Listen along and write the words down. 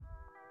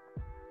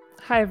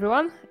Hi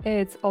everyone,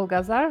 it's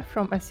Olga Zar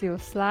from SEO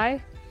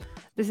Sly.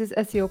 This is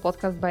SEO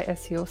podcast by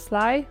SEO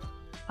Sly.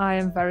 I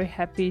am very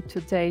happy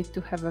today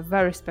to have a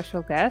very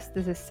special guest.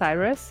 This is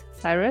Cyrus.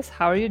 Cyrus,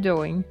 how are you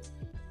doing?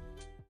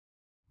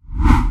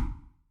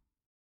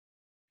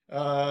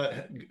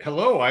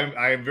 Hello,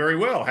 I'm very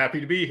well.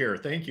 Happy to be here.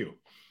 Thank you.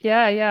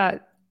 Yeah.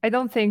 I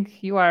don't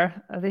think you are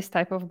this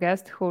type of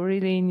guest who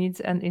really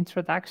needs an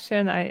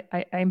introduction.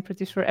 I'm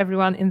pretty sure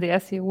everyone in the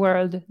SEO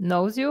world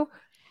knows you.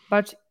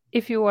 But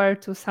if you were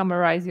to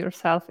summarize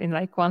yourself in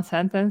like one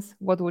sentence,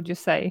 what would you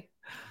say?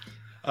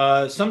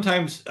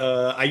 Sometimes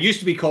I used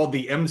to be called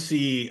the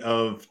MC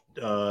of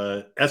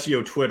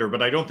SEO Twitter,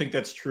 but I don't think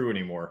that's true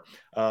anymore.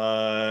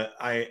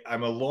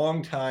 I'm a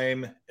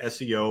longtime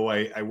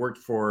SEO. I worked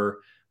for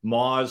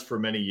Moz for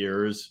many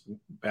years,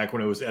 back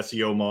when it was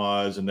SEO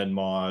Moz and then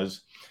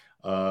Moz,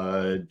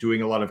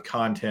 doing a lot of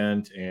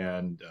content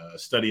and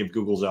study of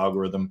Google's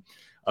algorithm.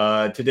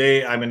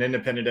 Today, I'm an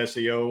independent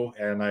SEO,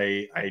 and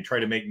I try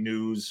to make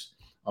news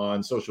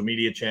on social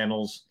media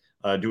channels,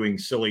 doing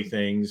silly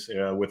things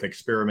with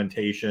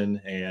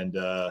experimentation and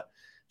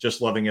just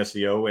loving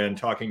SEO and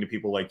talking to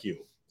people like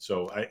you.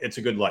 So it's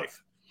a good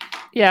life.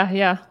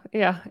 Yeah.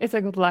 It's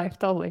a good life,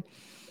 totally.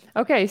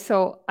 Okay,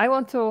 so I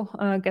want to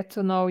get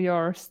to know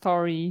your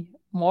story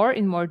more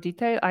in more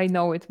detail. I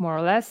know it more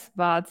or less,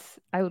 but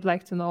I would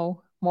like to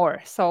know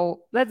more.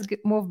 So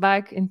move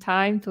back in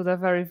time to the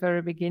very,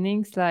 very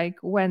beginnings. Like,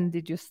 when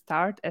did you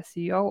start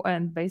SEO,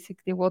 and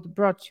basically what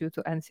brought you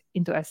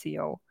into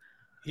SEO?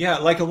 Yeah,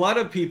 like a lot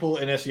of people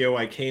in SEO,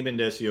 I came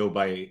into SEO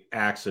by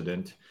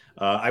accident.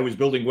 I was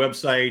building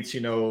websites,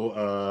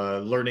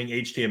 learning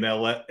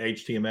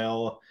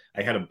HTML.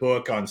 I had a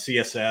book on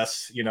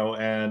CSS,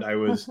 and I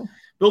was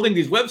building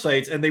these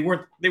websites, and they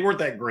weren't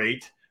that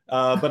great,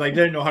 but I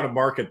didn't know how to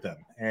market them,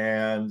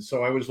 and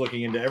so I was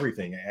looking into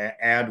everything: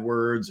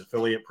 AdWords,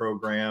 affiliate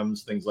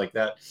programs, things like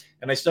that.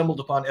 And I stumbled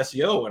upon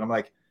SEO, and I'm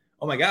like,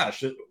 oh my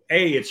gosh,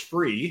 it's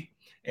free,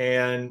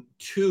 and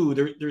two,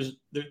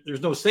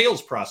 there's no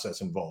sales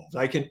process involved.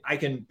 I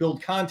can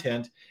build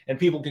content, and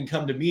people can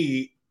come to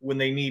me when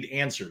they need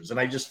answers, and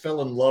I just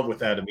fell in love with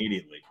that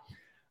immediately.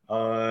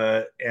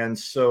 And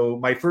so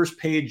my first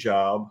paid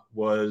job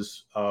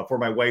was for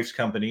my wife's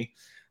company.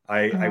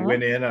 I Uh-huh.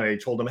 went in and I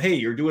told them, hey,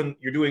 you're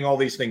doing all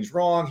these things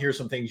wrong. Here's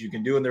some things you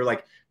can do. And they're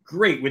like,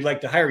 great, we'd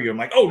like to hire you. I'm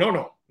like, oh,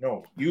 no,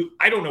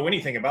 I don't know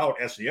anything about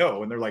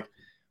SEO. And they're like,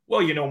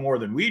 well, you know more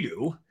than we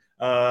do.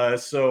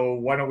 So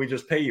why don't we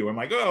just pay you? I'm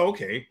like, oh,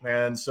 okay.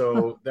 And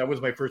so that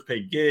was my first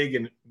paid gig,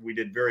 and we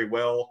did very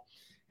well.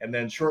 And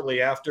then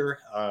shortly after,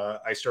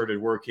 I started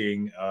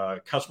working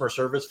customer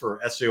service for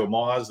SEO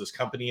Moz, this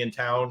company in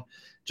town,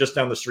 just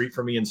down the street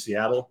from me in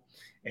Seattle.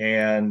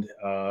 And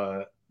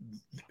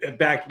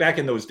back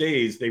in those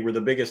days, they were the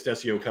biggest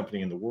SEO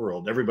company in the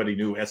world. Everybody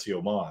knew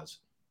SEO Moz.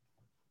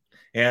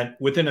 And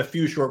within a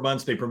few short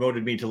months, they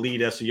promoted me to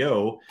lead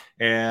SEO.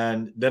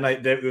 And then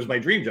that was my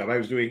dream job. I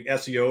was doing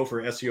SEO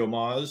for SEO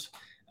Moz.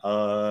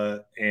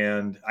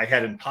 And I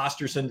had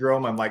imposter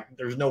syndrome. I'm like,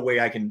 there's no way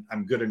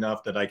I'm good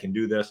enough that I can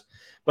do this.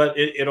 But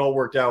it all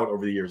worked out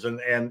over the years.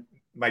 And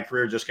my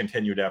career just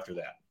continued after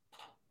that.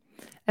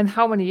 And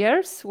how many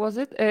years was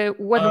it? Uh,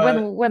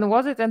 When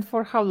was it, and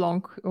for how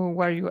long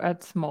were you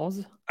at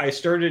Moz? I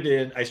started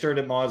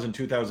at Moz in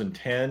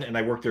 2010, and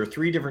I worked there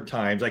three different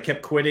times. I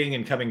kept quitting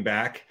and coming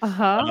back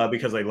Uh-huh.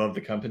 because I loved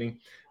the company.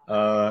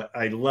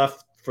 I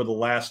left for the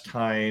last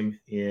time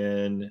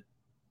in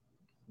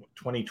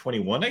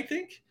 2021, I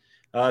think.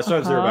 So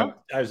Uh-huh.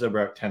 I was there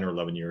about 10 or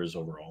 11 years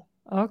overall.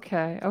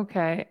 Okay.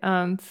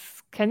 And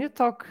can you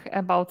talk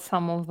about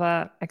some of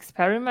the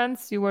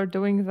experiments you were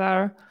doing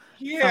there?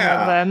 Some of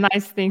Yeah, the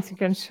nice things you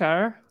can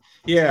share?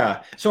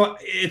 yeah. So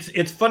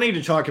it's funny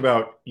to talk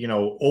about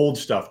old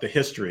stuff, the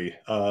history.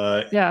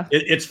 Yeah.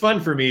 It's fun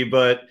for me,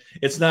 but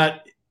it's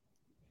not.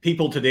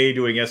 People today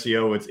doing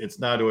SEO, it's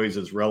not always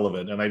as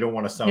relevant, and I don't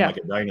want to sound Yeah. like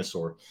a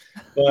dinosaur.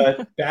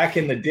 But back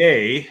in the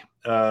day,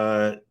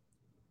 so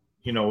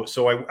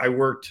I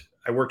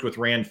worked with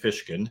Rand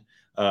Fishkin,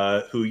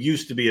 who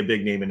used to be a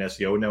big name in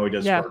SEO. Now he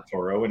does Yeah.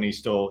 SparkToro, and he's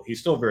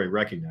still very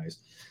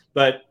recognized.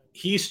 But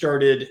he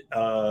started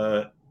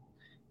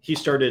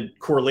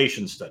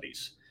correlation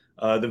studies,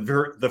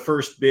 the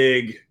first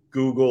big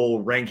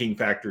Google ranking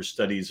factor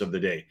studies of the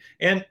day,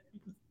 and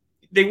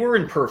they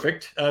weren't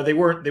perfect. They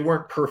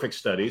weren't perfect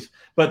studies,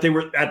 but they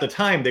were, at the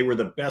time, they were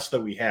the best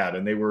that we had,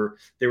 and they were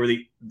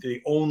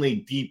the only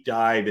deep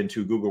dive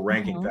into Google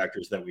ranking Uh-huh.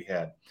 factors that we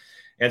had.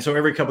 And so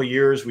every couple of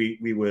years,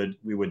 we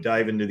would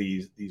dive into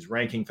these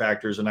ranking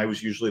factors, and I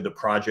was usually the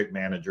project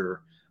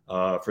manager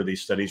for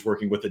these studies,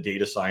 working with the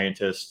data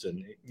scientists,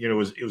 and it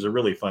was a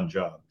really fun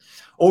job.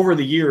 Over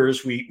the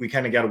years, we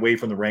kind of got away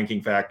from the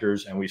ranking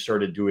factors, and we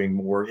started doing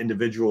more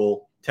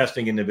individual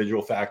testing,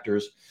 individual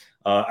factors.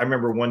 I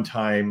remember one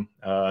time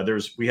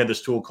we had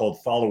this tool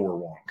called Follower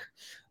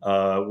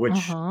Wonk,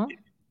 which Uh-huh.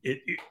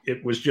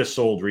 it was just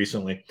sold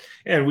recently,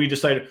 and we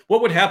decided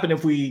what would happen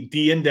if we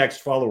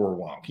de-indexed follower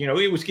wonk.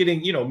 It was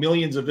getting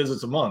millions of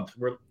visits a month.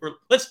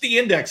 Let's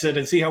de-index it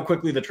and see how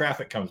quickly the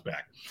traffic comes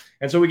back.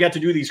 And so we got to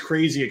do these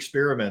crazy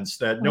experiments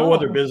that no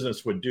other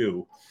business would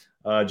do,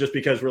 just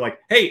because we're like,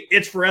 hey,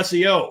 it's for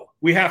SEO,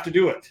 we have to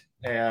do it.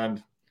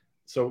 And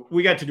so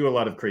we got to do a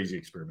lot of crazy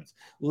experiments.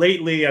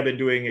 Lately, I've been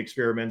doing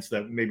experiments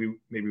that maybe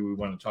we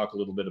want to talk a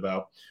little bit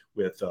about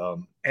with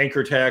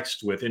anchor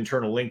text, with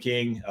internal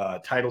linking,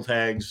 title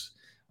tags,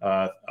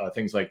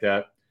 things like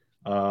that.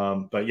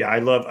 But yeah, I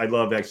love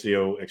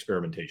SEO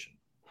experimentation.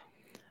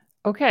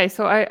 Okay,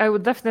 so I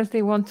would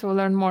definitely want to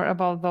learn more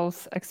about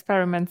those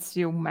experiments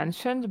you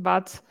mentioned,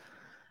 but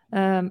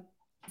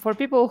for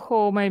people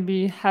who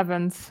maybe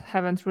haven't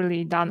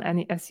really done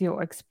any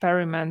SEO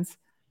experiments,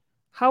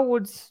 how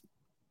would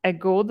a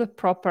good,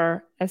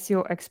 proper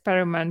SEO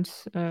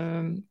experiment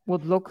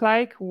would look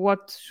like?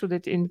 What should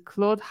it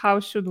include? How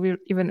should we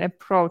even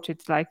approach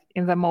it, like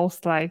in the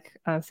most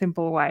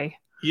simple way?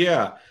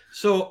 Yeah.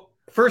 So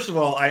first of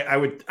all, I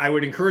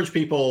would encourage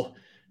people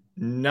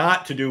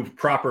not to do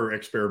proper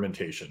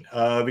experimentation,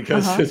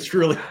 because it's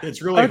really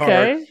hard.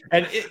 Okay.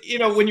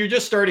 And when you're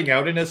just starting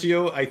out in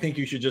SEO, I think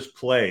you should just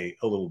play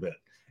a little bit,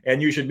 and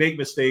you should make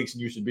mistakes,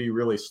 and you should be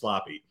really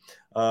sloppy.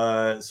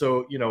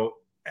 So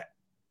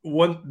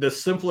the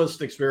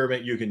simplest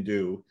experiment you can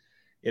do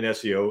in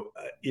SEO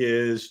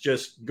is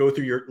just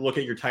look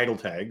at your title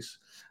tags,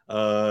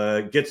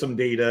 get some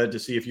data to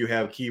see if you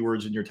have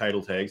keywords in your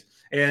title tags,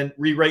 and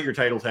rewrite your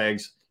title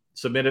tags,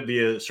 submit it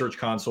via Search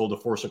Console to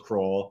force a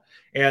crawl,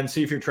 and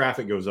see if your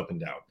traffic goes up and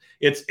down.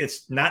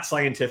 It's not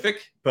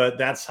scientific, but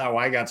that's how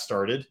I got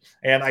started,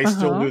 and I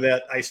still do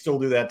that. I still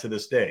do that to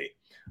this day.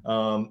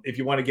 If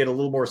you want to get a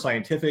little more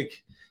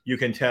scientific, you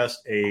can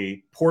test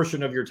a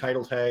portion of your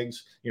title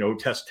tags.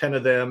 Test 10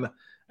 of them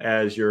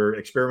as your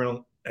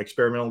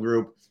experimental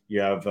group.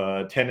 You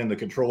have 10 in the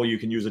control. You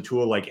can use a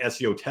tool like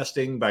SEO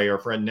testing by our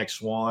friend Nick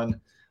Swan.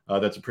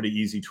 That's a pretty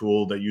easy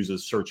tool that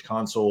uses Search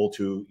Console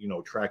to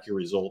track your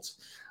results.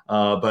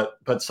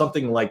 But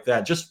something like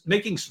that, just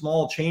making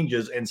small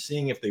changes and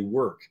seeing if they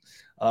work.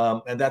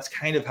 And that's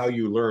kind of how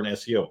you learn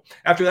SEO.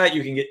 After that,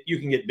 you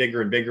can get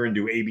bigger and bigger and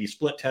do A/B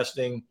split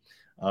testing.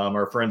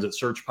 Our friends at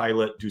Search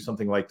Pilot do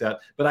something like that.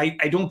 But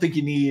I don't think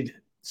you need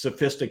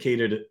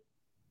sophisticated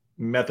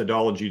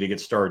methodology to get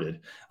started,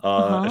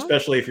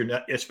 especially if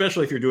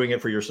you're doing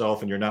it for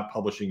yourself and you're not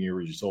publishing your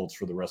results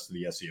for the rest of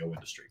the SEO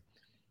industry.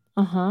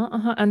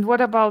 And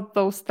what about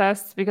those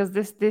tests? Because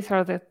these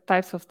are the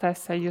types of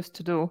tests I used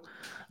to do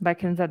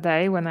back in the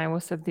day when I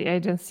was at the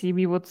agency.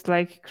 We would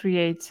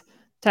create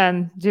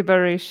 10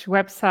 gibberish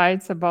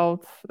websites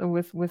about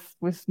with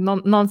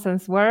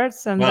nonsense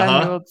words, and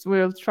then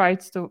we'll try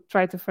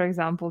to, for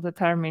example,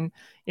 determine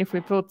if we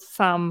put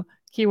some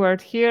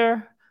keyword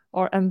here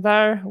and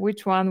there,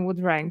 which one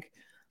would rank.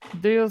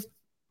 Do you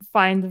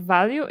find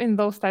value in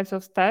those types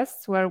of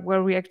tests where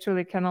we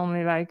actually can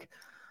only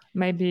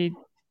maybe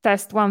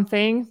test one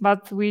thing,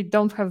 but we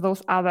don't have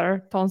those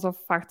other tons of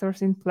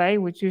factors in play,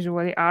 which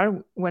usually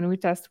are when we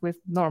test with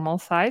normal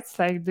sites?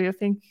 Do you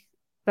think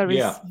there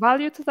is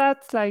value to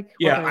that? What are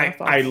your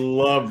thoughts? I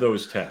love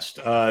those tests.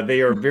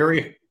 They are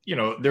very,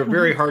 they're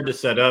very hard to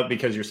set up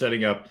because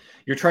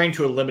you're trying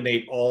to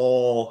eliminate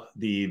all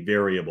the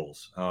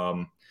variables.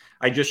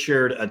 I just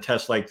shared a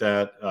test like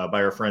that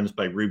by our friends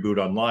by Reboot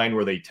Online,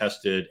 where they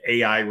tested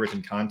AI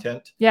written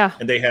content. Yeah.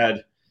 And they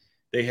had,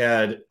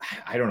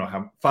 I don't know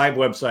how, 5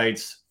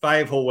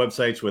 whole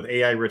websites with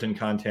AI written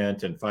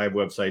content and 5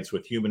 websites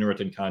with human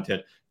written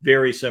content,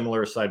 very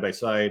similar side by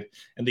side.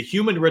 And the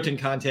human written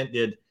content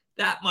did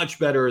that much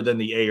better than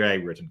the AI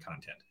written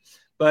content.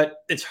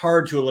 But it's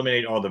hard to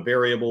eliminate all the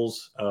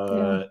variables.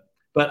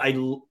 But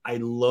I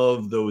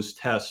love those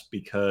tests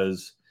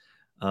because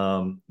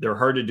they're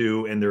hard to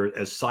do and they're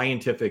as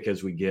scientific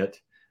as we get.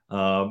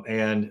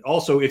 And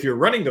also, if you're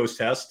running those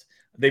tests,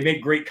 they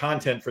make great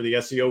content for the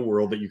SEO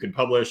world that you can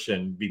publish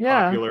and be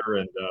popular,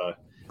 and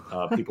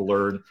people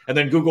learn. And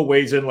then Google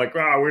weighs in we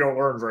don't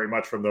learn very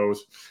much from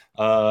those.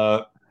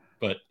 But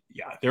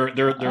yeah,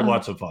 they're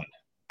lots of fun.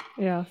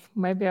 Yeah,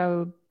 maybe I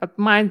will. But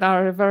mine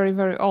are very,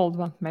 very old,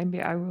 but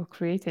maybe I will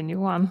create a new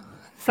one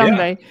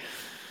someday.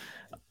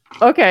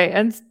 Yeah. Okay,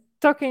 and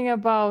talking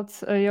about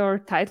your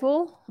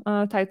title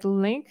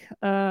link,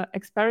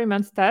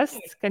 experiment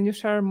tests. Can you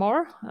share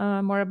more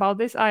about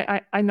this?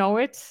 I know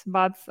it,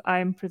 but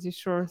I'm pretty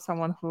sure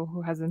someone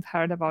who hasn't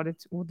heard about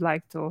it would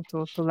like to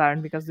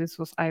learn, because this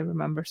was, I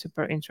remember,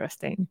 super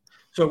interesting.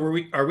 So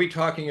are we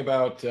talking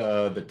about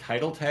the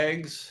title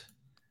tags?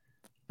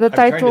 The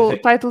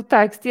title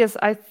text, yes,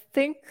 I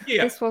think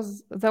this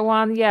was the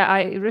one. Yeah,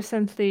 I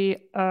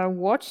recently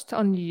watched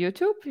on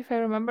YouTube, if I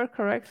remember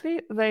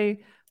correctly.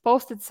 They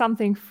posted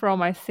something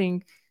from, I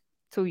think,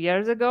 2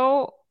 years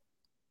ago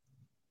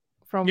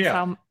from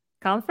some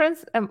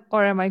conference,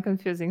 or am I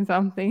confusing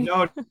something?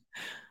 No,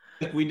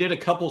 we did a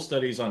couple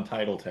studies on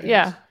title tags.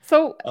 Yeah,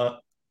 so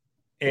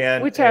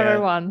and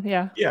whichever one,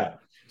 yeah. Yeah.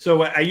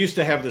 So I used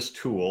to have this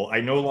tool. I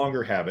no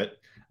longer have it.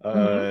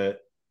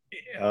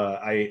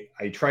 I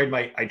tried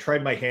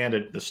my hand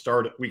at the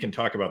start. We can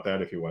talk about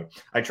that if you want.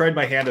 I tried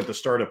my hand at the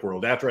startup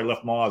world. After I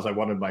left Moz, I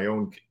wanted my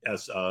own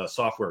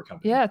software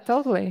company. Yeah,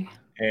 totally.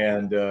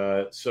 And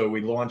so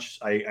we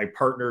launched. I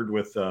partnered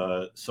with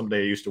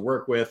somebody I used to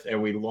work with,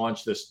 and we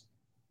launched this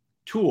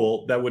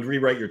tool that would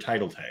rewrite your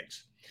title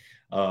tags.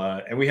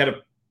 And we had a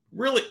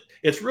really,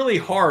 it's really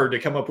hard to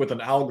come up with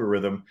an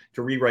algorithm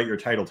to rewrite your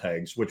title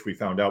tags, which we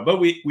found out, but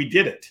we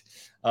did it.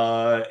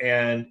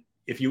 And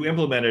if you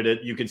implemented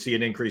it, you could see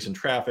an increase in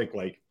traffic,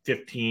 like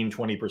 15,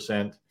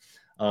 20%.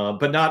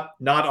 But not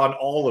on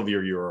all of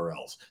your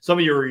URLs. Some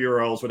of your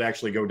URLs would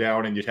actually go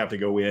down, and you'd have to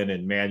go in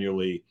and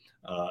manually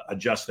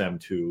adjust them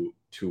to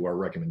our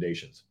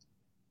recommendations.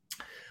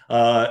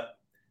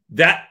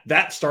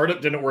 That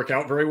startup didn't work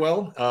out very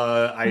well.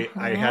 I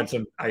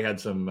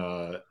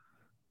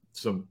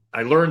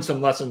learned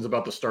some lessons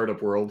about the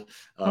startup world,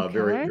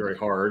 very, very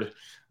hard.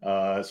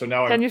 So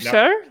now can you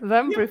share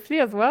them briefly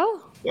as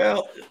well?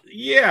 Well,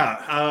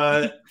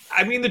 yeah.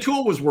 I mean, the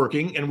tool was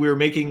working, and we were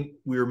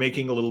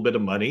making a little bit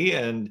of money,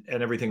 and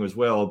everything was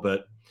well,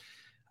 but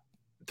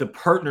the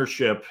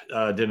partnership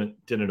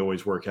didn't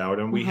always work out,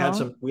 and we had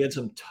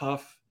some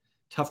tough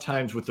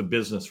times with the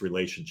business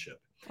relationship.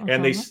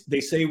 And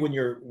they say when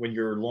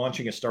you're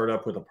launching a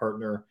startup with a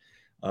partner,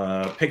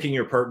 picking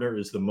your partner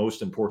is the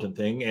most important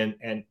thing.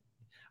 And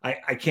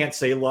I can't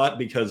say a lot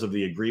because of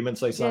the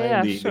agreements I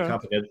signed,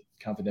 the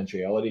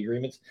confidentiality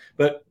agreements,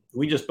 but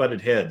we just butted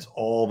heads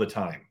all the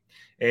time.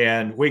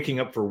 And waking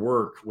up for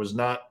work was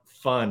not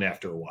fun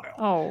after a while.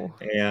 Oh.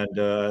 And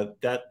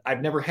that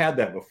I've never had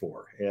that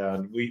before.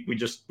 And we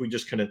just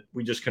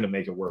couldn't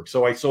make it work.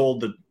 So I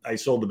sold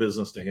the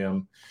business to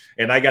him,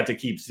 and I got to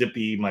keep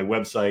Zippy, my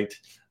website,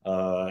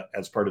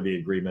 as part of the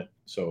agreement.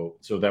 So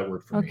that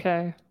worked for me.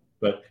 Okay.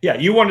 But yeah,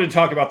 you wanted to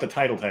talk about the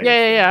title tag.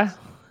 Yeah.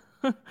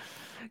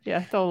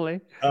 Yeah,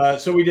 totally.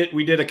 So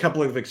we did a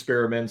couple of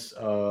experiments.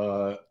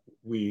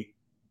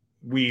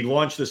 We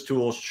launched this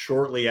tool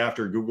shortly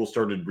after Google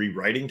started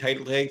rewriting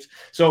title tags.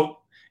 So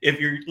if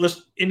you're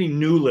any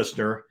new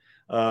listener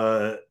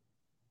to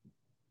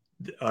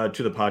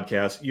the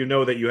podcast, you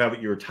know that you have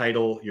your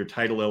title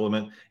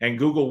element, and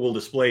Google will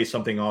display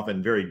something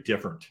often very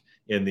different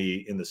in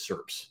the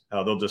SERPs.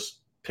 They'll just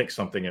pick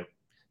something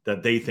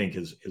that they think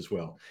is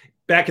well.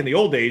 Back in the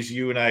old days,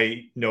 you and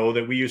I know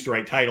that we used to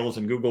write titles,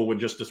 and Google would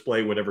just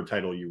display whatever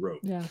title you wrote.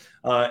 Yeah.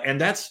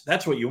 And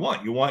that's what you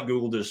want. You want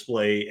Google to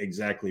display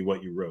exactly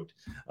what you wrote.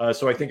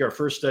 So I think our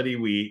first study,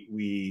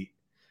 we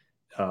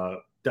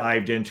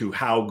dived into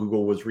how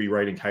Google was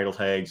rewriting title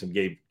tags, and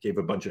gave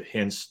a bunch of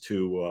hints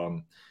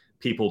to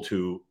people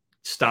to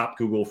stop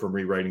Google from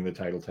rewriting the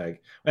title tag.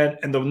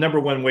 And the number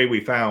one way we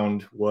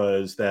found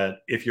was that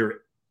if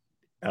you're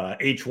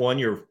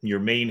H1, your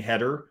main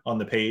header on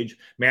the page,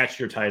 matched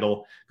your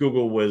title,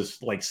 Google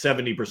was like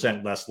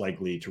 70% less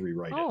likely to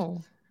rewrite it.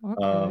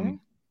 Okay.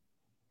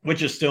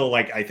 Which is still,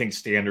 like, I think,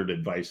 standard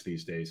advice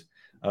these days.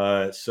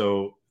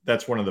 So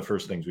that's one of the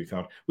first things we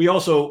found. We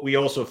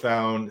also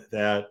found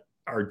that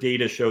our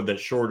data showed that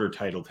shorter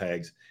title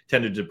tags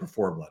tended to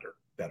perform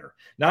better.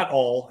 Not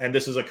all, and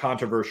this is a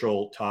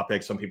controversial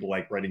topic. Some people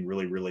like writing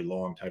really, really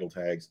long title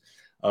tags.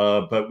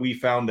 But we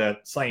found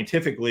that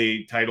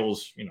scientifically,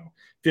 titles,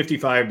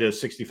 55 to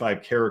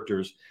 65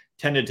 characters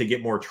tended to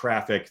get more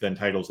traffic than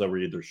titles that were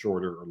either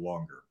shorter or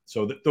longer.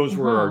 So those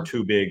were our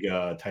two big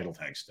title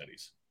tag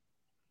studies.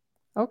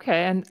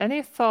 Okay. And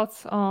any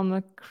thoughts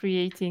on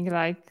creating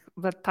like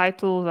the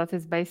title that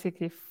is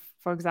basically,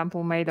 for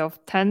example, made of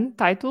 10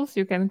 titles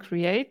you can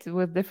create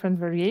with different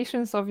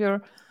variations of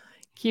your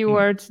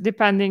keywords,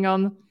 depending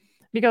on,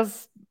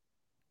 because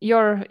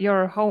your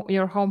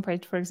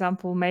homepage, for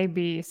example, may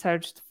be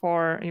searched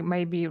for, it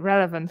may be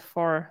relevant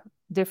for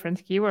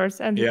different keywords.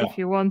 And if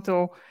you want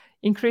to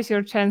increase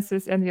your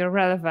chances and your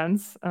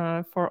relevance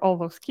for all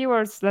those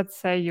keywords, let's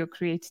say you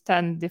create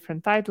 10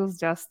 different titles,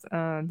 just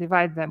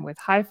divide them with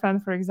hyphen,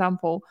 for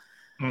example.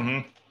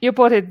 You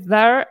put it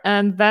there,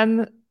 and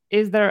then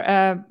is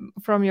there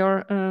from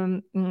your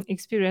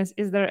experience,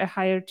 is there a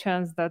higher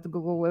chance that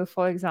Google will,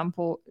 for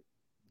example,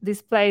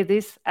 display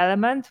this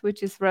element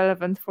which is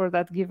relevant for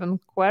that given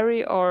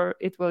query, or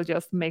it will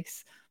just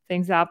mix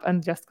things up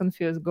and just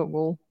confuse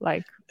Google?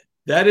 Like,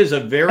 that is a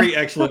very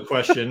excellent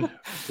question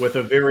with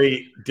a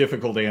very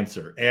difficult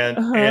answer. And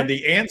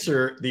the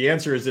answer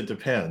is it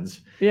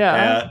depends.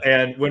 Yeah.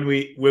 And when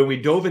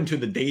we dove into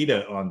the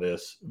data on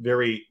this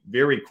very,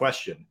 very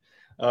question,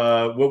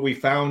 what we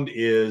found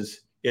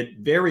is it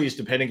varies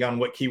depending on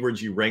what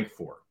keywords you rank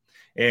for.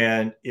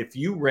 And if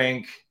you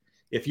rank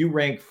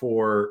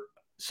for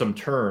some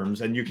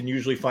terms, and you can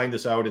usually find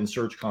this out in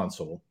Search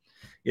Console,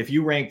 if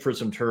you rank for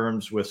some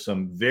terms with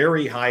some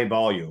very high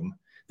volume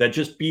that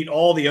just beat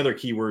all the other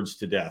keywords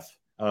to death,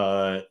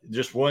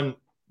 just one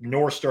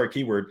North Star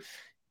keyword,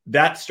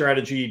 that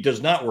strategy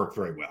does not work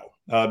very well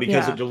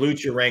because it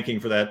dilutes your ranking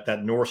for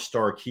that North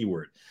Star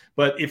keyword.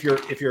 But if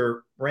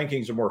your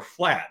rankings are more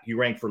flat, you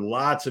rank for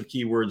lots of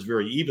keywords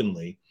very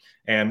evenly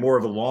and more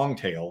of a long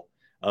tail,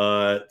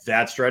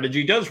 that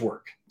strategy does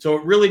work. So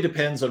it really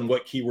depends on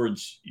what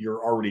keywords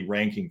you're already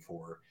ranking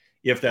for.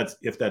 if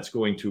that's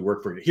going to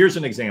work for you. Here's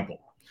an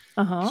example.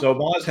 So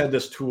Moz had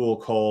this tool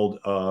called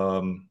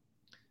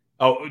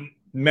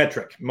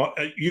metric.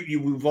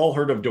 You've all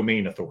heard of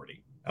domain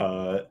authority.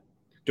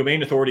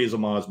 Domain authority is a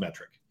Moz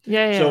metric.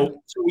 Yeah.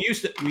 So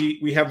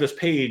we have this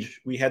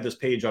page. We had this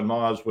page on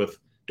Moz with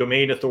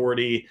domain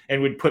authority,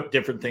 and we'd put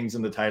different things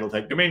in the title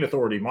tag. Domain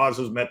authority,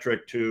 Moz's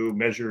metric to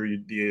measure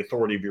the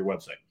authority of your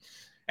website,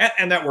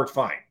 and that worked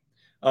fine.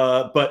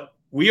 But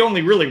we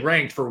only really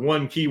ranked for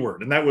one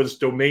keyword, and that was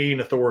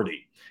domain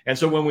authority. And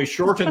so when we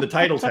shortened the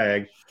title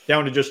tag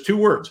down to just 2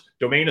 words,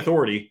 domain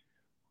authority,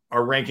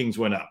 our rankings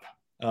went up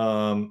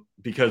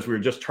because we were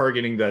just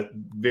targeting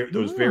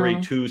those very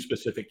 2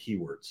 specific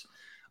keywords.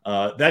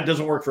 That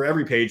doesn't work for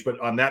every page, but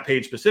on that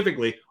page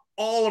specifically,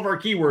 all of our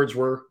keywords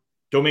were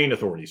domain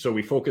authority. So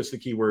we focused the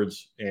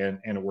keywords, and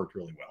it worked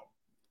really well.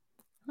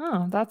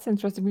 Oh, that's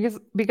interesting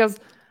because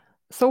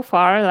so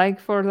far, like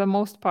for the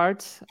most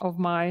part of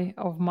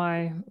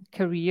my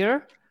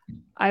career,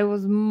 I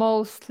was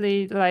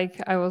mostly like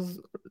I was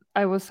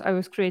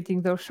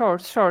creating those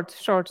short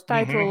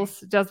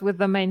titles just with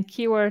the main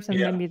keywords and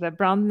maybe the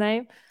brand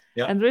name.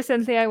 Yeah. And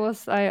recently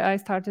I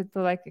started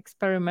to like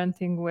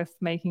experimenting with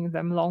making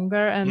them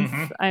longer, and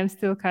I'm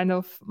still kind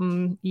of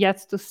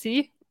yet to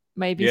see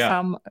maybe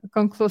some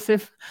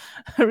conclusive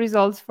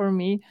results for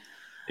me.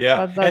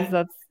 Yeah. But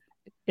that's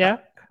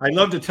I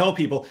love to tell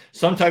people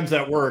sometimes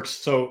that works.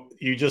 So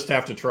you just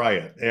have to try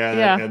it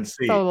and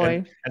see.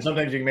 Totally. And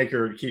sometimes you can make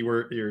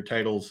your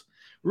titles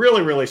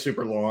really, really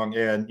super long,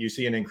 and you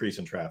see an increase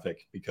in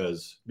traffic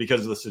because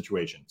of the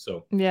situation.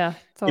 So totally.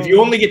 If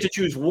you only get to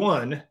choose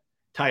one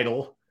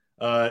title,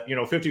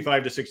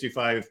 55 to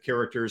 65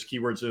 characters,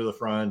 keywords to the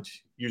front,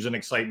 use an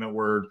excitement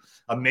word,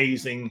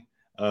 amazing,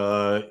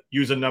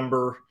 use a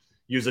number,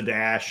 use a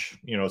dash,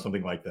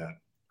 something like that.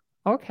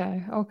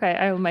 Okay.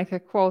 I will make a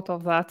quote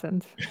of that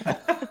and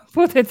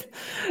put it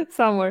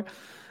somewhere.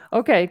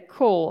 Okay,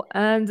 cool.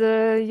 And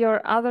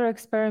your other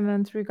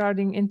experiment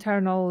regarding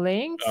internal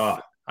links.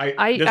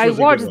 I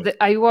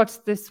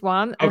watched this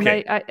one, and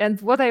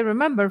and what I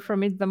remember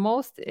from it the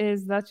most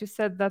is that you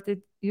said that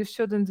you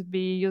shouldn't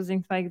be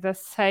using like the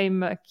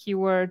same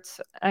keyword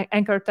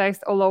anchor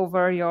text all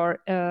over your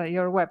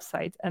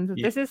website, and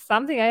this is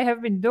something I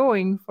have been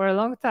doing for a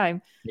long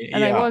time,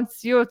 and I want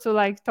you to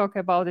like talk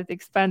about it,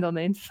 expand on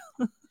it.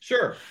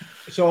 Sure.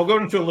 So I'll go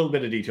into a little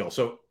bit of detail.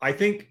 So I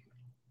think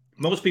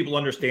most people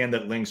understand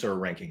that links are a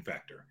ranking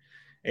factor,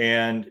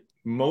 and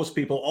most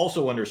people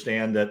also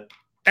understand that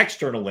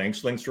external links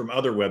from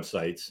other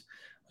websites,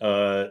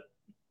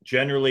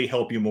 generally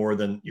help you more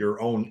than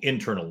your own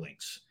internal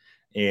links.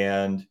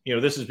 And,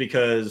 this is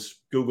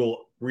because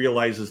Google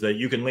realizes that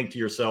you can link to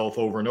yourself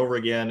over and over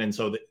again. And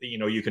so that,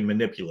 you can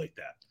manipulate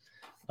that.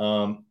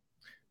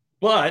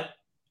 But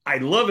I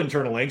love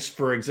internal links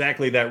for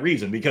exactly that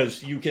reason,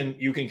 because you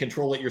can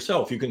control it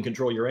yourself. You can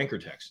control your anchor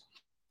text.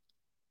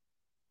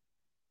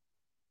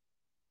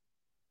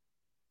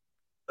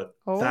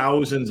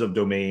 Thousands of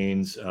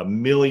domains,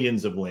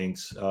 millions of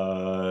links.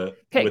 Can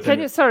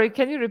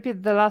you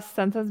repeat the last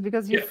sentence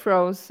because you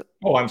froze?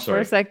 Oh, I'm sorry.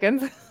 For a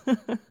second.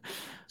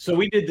 So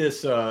we did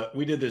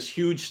this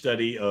huge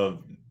study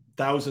of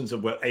thousands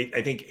of I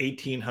think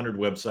 1,800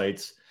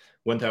 websites,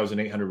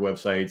 1,800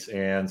 websites,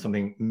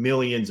 and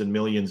millions and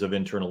millions of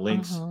internal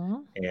links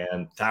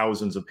and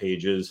thousands of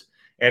pages.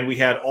 And we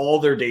had all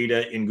their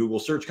data in Google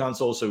Search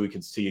Console, so we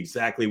could see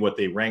exactly what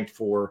they ranked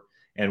for.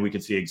 And we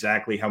could see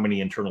exactly how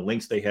many internal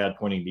links they had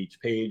pointing to each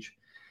page.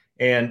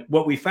 And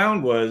what we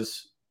found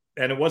was,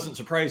 and it wasn't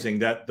surprising,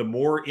 that the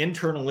more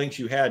internal links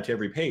you had to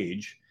every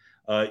page,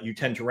 you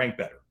tend to rank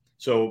better.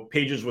 So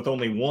pages with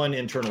only one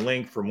internal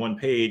link from one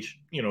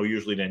page,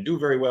 usually didn't do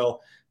very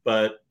well.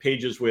 But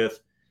pages with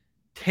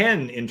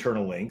 10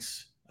 internal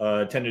links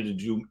tended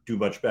to do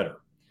much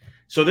better.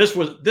 So this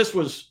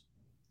was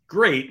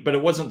great, but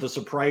it wasn't the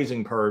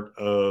surprising part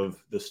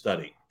of the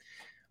study.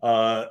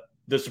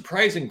 The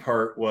surprising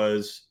part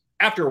was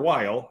after a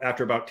while,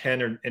 after about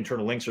 10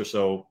 internal links or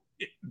so,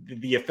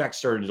 the effects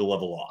started to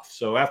level off.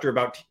 So after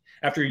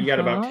you got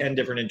about 10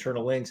 different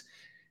internal links,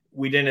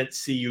 we didn't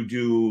see you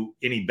do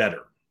any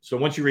better. So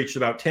once you reached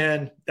about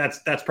 10,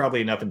 that's probably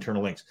enough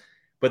internal links.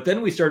 But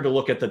then we started to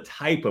look at the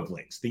type of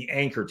links, the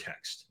anchor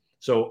text.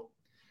 So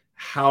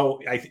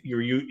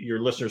your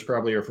listeners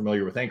probably are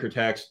familiar with anchor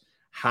text,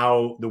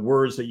 how the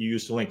words that you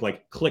use to link,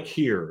 like click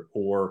here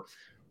or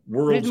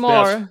world's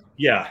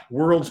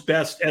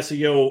best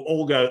SEO,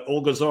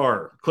 Olga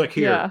Czar, click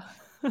here.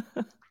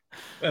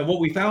 And what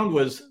we found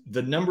was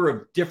the number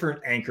of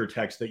different anchor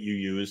texts that you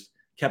used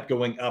kept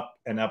going up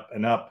and up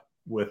and up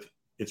with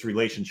its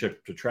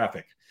relationship to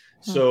traffic.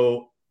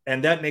 So,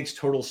 and that makes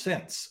total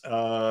sense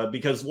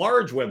because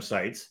large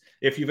websites,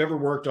 if you've ever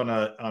worked on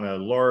a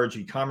large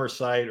e-commerce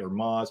site or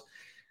Moz,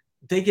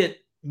 they get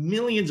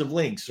millions of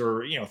links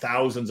or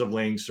thousands of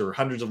links or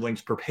hundreds of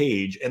links per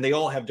page, and they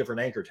all have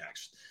different anchor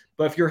texts.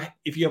 But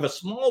if you have a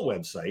small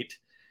website,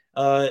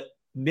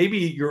 maybe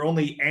your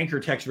only anchor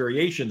text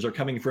variations are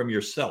coming from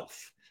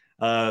yourself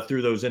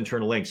through those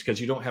internal links because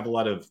you don't have a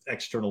lot of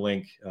external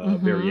link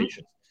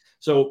variations.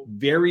 So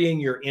varying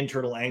your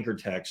internal anchor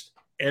text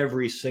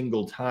every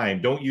single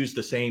time. Don't use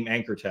the same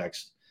anchor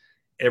text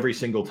every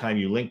single time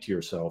you link to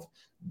yourself.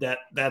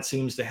 That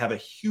seems to have a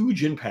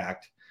huge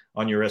impact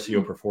on your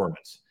SEO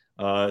performance.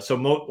 So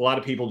a lot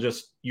of people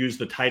just use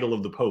the title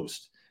of the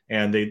post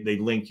and they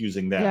link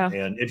using that.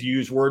 And if you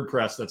use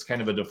WordPress, that's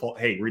kind of a default.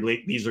 Hey,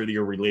 these are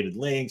your related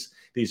links.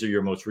 These are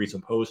your most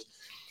recent posts.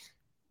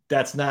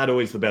 That's not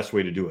always the best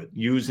way to do it.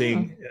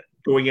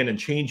 Going in and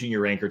changing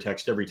your anchor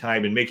text every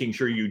time and making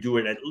sure you do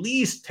it at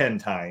least 10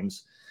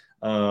 times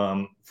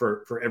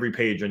for every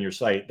page on your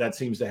site. That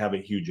seems to have a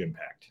huge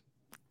impact.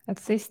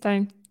 At least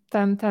 10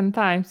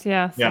 times.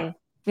 Yeah. So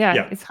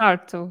it's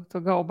hard to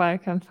go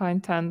back and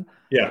find 10.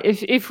 Yeah.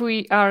 If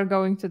we are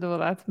going to do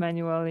that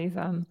manually,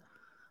 then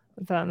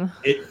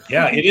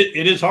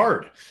it is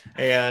hard.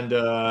 And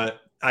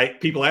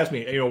people ask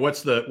me,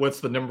 what's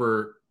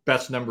the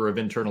best number of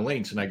internal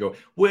links? And I go,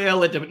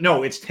 well,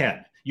 no, it's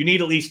 10. You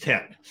need at least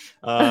 10.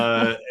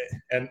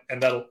 And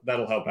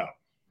that'll help out.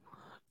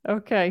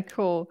 Okay,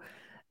 cool.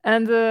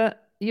 And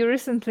you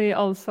recently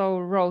also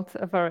wrote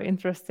a very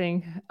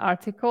interesting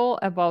article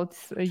about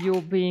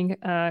you being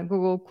a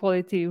Google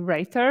Quality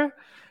Rater.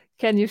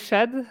 Can you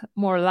shed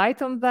more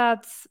light on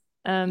that?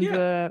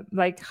 And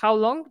like, how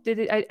long did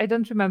it? I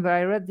don't remember.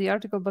 I read the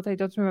article, but I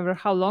don't remember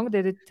how long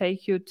did it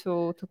take you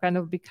to kind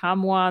of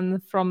become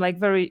one, from like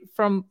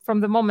from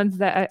the moment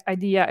the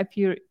idea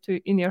appeared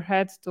in your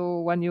head to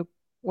when you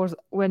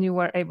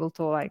were able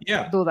to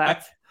do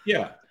that.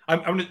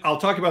 I'll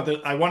talk about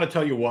that. I want to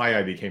tell you why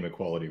I became a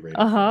quality rater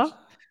first.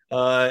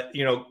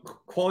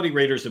 Quality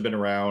raters have been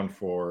around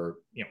for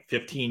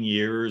 15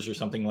 years or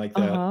something like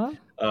that.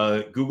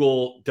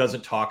 Google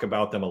doesn't talk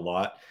about them a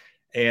lot,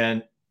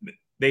 and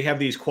they have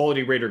these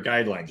quality rater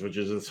guidelines, which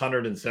is this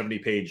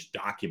 170-page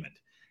document.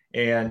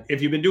 And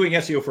if you've been doing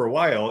SEO for a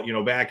while,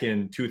 back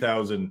in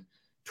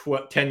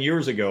 10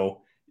 years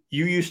ago,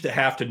 you used to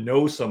have to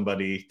know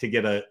somebody to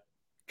get a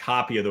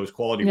copy of those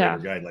quality rater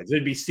guidelines.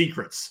 It'd be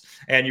secrets,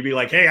 and you'd be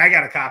like, hey, I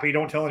got a copy,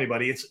 don't tell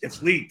anybody,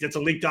 it's leaked, it's a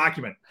leaked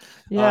document.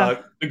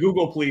 The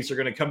Google police are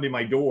going to come to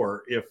my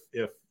door if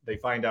they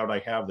find out I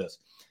have this.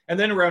 And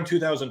then around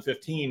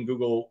 2015,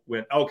 Google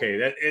went,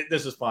 okay,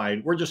 this is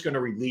fine, we're just going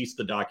to release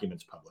the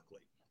documents publicly.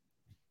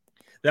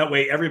 That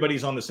way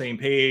everybody's on the same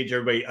page,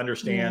 everybody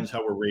understands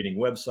how we're rating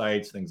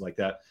websites, things like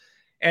that.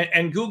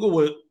 And Google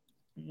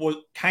was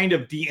kind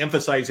of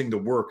de-emphasizing the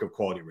work of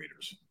quality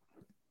raters.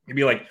 You'd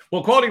be like,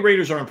 well, quality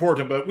raters are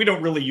important, but we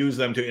don't really use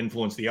them to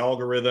influence the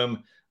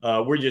algorithm.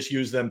 We just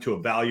use them to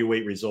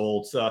evaluate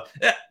results.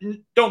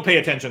 Don't pay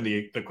attention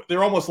to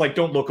they're almost like,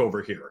 don't look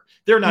over here.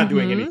 They're not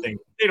doing anything.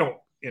 They don't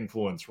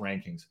influence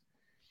rankings.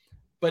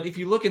 But if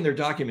you look in their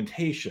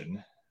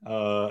documentation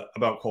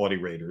about quality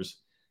raters,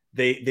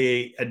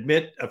 they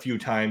admit a few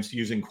times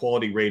using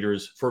quality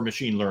raters for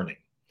machine learning,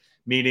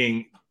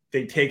 meaning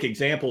they take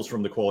examples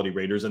from the quality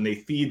raters and they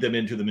feed them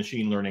into the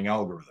machine learning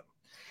algorithm.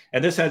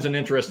 And this has an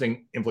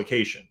interesting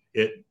implication.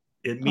 It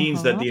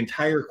means that the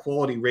entire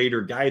quality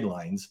rater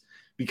guidelines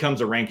becomes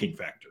a ranking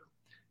factor.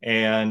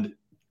 And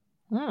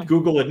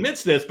Google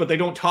admits this, but they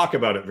don't talk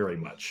about it very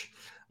much.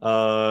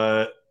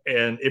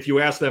 And if you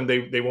ask them,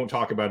 they won't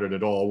talk about it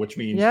at all, which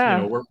means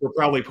we're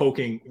probably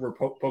poking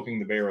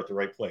the bear at the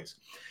right place.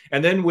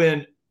 And then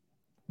with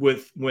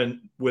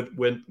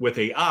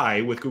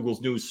AI, with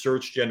Google's new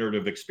search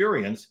generative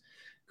experience,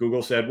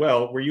 Google said,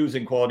 well, we're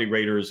using quality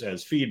raters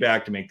as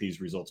feedback to make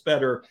these results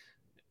better.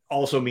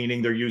 Also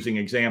meaning they're using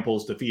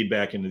examples to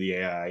feedback into the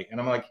AI. And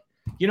I'm like,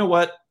 you know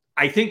what?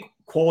 I think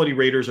quality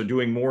raters are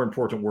doing more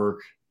important work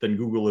than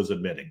Google is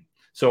admitting.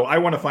 So I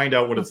want to find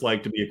out what it's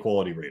like to be a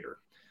quality rater.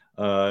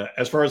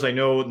 As far as I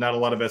know, not a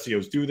lot of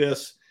SEOs do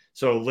this.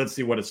 So let's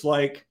see what it's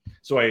like.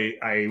 So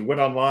I went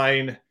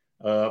online.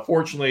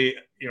 Fortunately,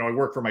 I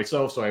work for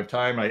myself, so I have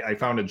time. I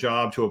found a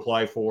job to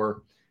apply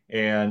for,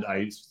 and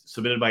I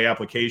submitted my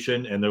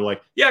application, and they're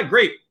like, yeah,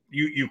 great.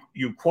 You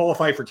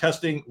qualify for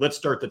testing. Let's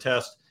start the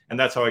test. And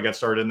that's how I got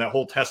started. And that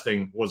whole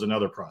testing was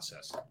another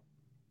process.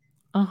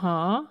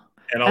 And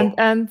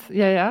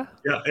Yeah.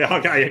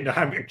 Okay.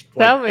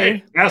 Tell me.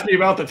 Hey, ask me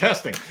about the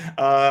testing.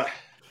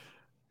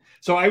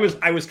 So I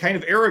was kind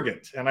of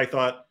arrogant, and I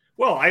thought,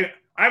 well,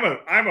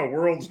 I'm a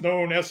world's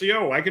known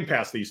SEO. I can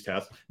pass these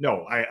tests.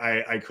 No,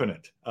 I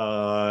couldn't.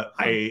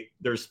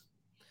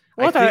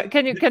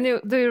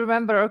 Do you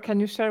remember, or can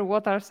you share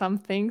what are some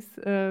things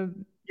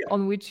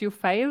on which you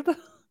failed?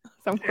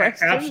 Some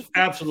questions?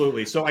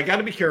 Absolutely. So I got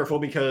to be careful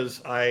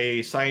because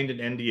I signed an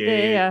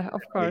NDA. Yeah,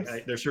 of course.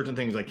 There's certain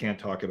things I can't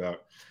talk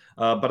about.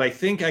 But I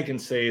think I can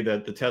say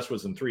that the test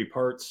was in 3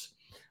 parts.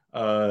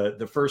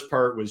 The first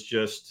part was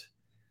just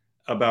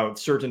about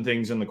certain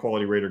things in the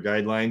quality rater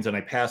guidelines, and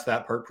I passed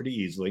that part pretty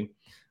easily.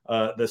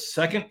 The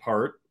second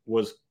part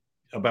was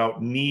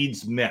about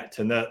needs met,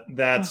 and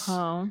that's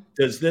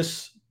does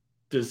this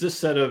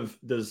set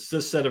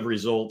of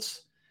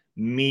results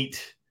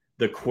meet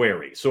the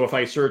query? So if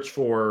I search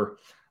for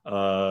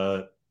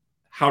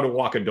how to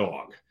walk a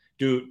dog,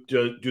 do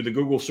the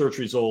Google search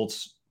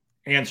results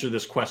answer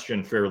this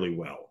question fairly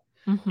well?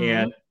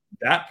 And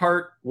that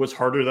part was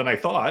harder than I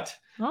thought.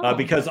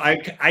 Because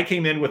I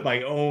came in with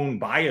my own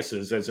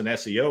biases as an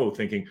SEO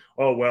thinking,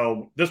 oh,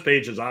 well, this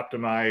page is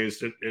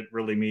optimized. It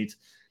really meets.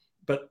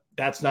 But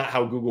that's not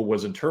how Google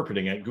was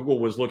interpreting it. Google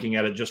was looking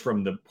at it just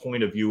from the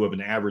point of view of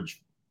an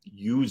average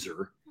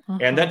user.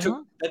 And that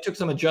took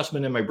some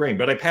adjustment in my brain,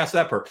 but I passed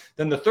that part.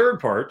 Then the third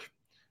part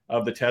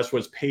of the test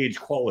was page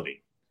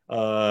quality.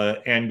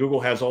 And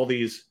Google has all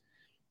these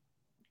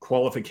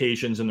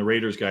qualifications in the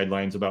raters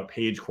guidelines about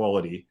page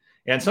quality.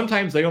 And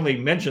sometimes they only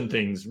mention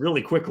things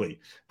really quickly,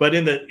 but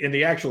in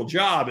the actual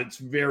job, it's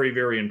very,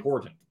 very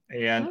important.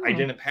 And I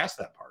didn't pass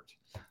that part.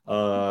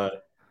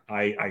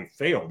 I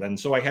failed. And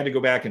so I had to go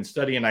back and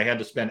study, and I had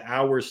to spend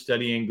hours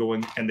studying,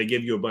 and they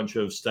give you a bunch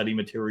of study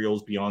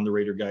materials beyond the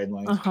rater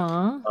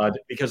guidelines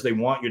because they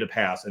want you to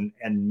pass,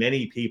 and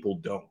many people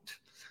don't.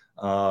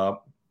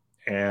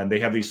 And they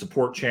have these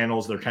support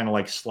channels. They're kind of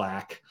like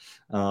Slack,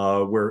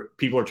 where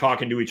people are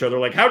talking to each other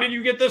like, how did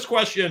you get this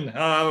question?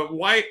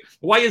 Why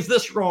is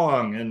this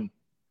wrong? And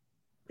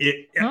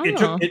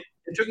it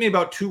took me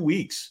about 2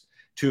 weeks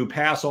to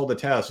pass all the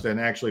tests and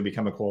actually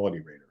become a quality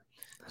rater.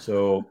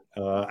 So,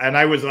 and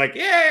I was like,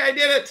 yeah, I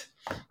did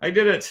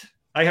it.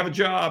 I have a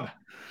job.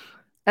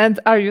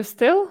 And are you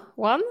still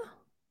one?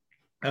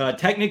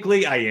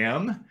 Technically, I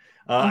am.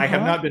 I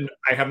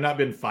have not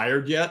been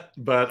fired yet,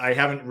 but I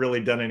haven't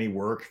really done any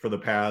work for the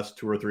past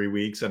 2 or 3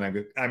 weeks,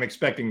 and I'm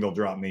expecting they'll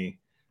drop me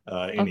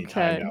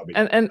anytime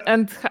now.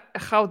 And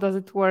how does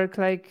it work?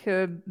 Like,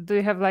 do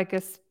you have like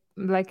a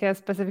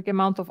specific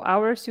amount of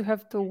hours you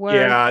have to work?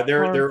 Yeah,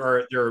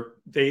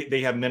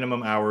 they have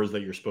minimum hours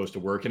that you're supposed to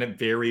work, and it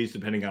varies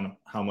depending on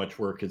how much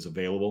work is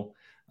available.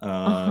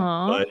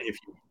 But if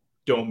you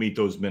don't meet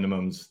those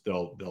minimums,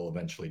 they'll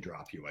eventually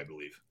drop you, I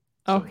believe.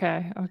 So,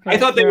 okay. I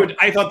thought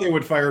they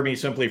would fire me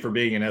simply for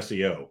being an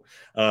SEO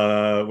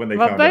when they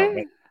found out.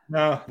 But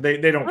no,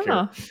 they don't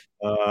care.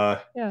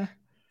 Yeah.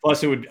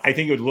 Plus, I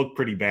think it would look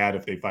pretty bad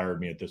if they fired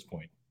me at this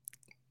point.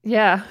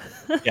 Yeah.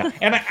 Yeah,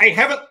 and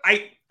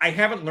I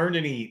haven't learned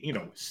any,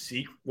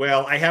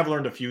 well, I have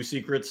learned a few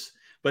secrets,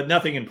 but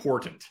nothing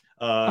important.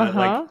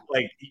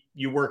 Like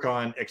you work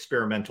on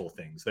experimental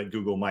things that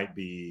Google might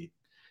be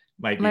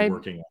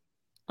working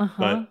on,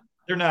 but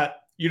they're not.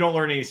 You don't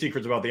learn any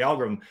secrets about the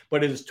algorithm,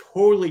 but it has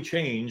totally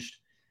changed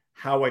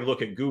how I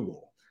look at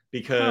Google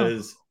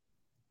because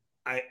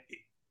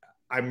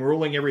I'm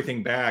rolling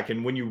everything back.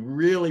 And when you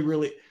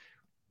really,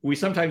 we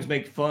sometimes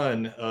make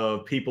fun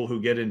of people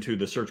who get into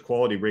the search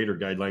quality rater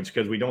guidelines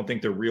because we don't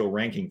think they're real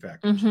ranking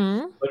factors.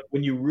 But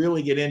when you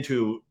really get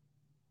into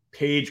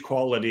page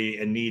quality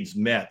and needs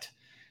met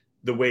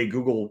the way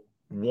Google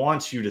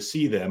wants you to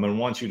see them and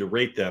wants you to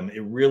rate them,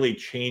 it really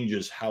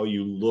changes how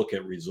you look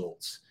at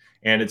results.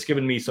 And it's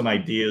given me some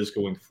ideas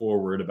going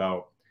forward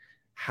about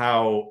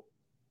how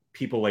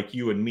people like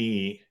you and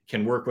me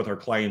can work with our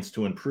clients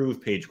to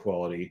improve page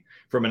quality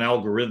from an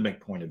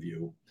algorithmic point of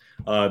view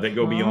that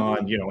go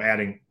beyond,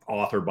 adding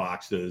author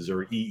boxes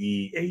or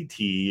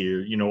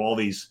EEAT or, all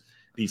these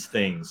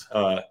things.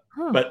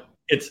 But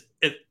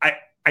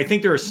I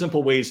think there are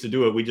simple ways to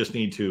do it. We just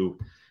need to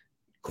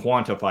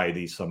quantify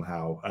these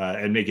somehow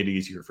and make it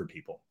easier for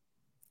people.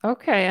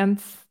 Okay.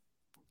 And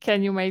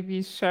can you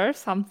maybe share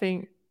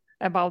something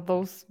about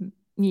those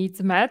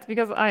needs met?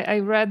 Because I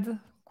read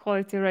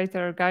quality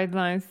rater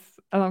guidelines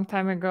a long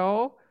time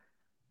ago,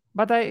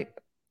 but I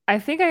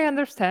think I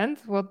understand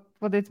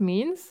what it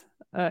means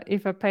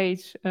if a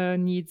page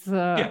meets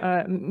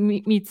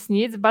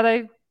needs, but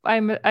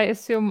I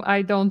assume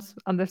I don't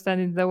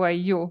understand it the way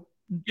you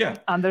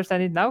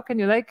understand it now. Can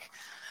you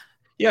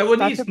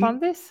touch upon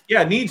this?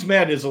 Yeah, needs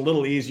met is a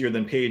little easier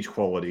than page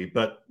quality,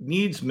 but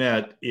needs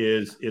met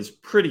is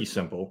pretty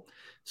simple.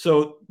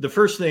 So the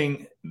first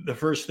thing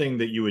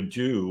that you would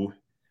do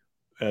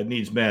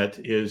needs met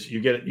is you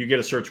get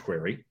a search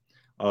query,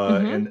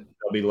 and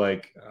they'll be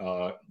like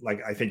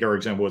I think our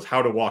example was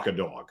how to walk a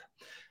dog.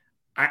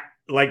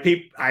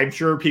 I'm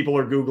sure people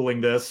are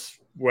Googling this,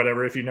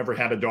 whatever. If you never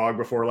had a dog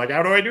before, like,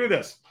 how do I do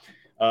this?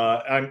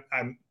 I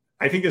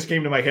think this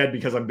came to my head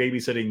because I'm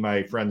babysitting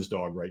my friend's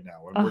dog right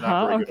now, and we're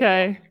not very good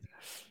at walking.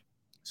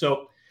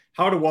 So,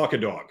 how to walk a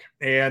dog,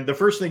 and the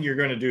first thing you're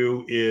going to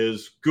do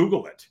is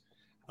Google it.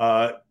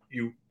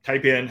 You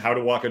type in how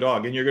to walk a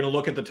dog, and you're going to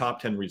look at the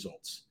top 10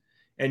 results,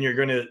 and you're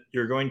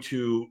going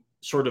to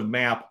sort of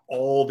map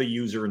all the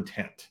user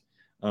intent.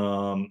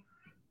 What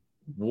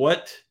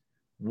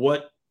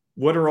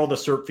are all the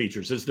SERP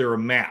features? Is there a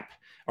map?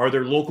 Are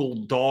there local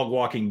dog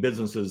walking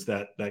businesses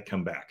that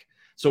come back?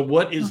 So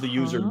what is the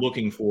user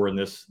looking for in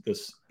this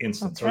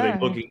instance? Are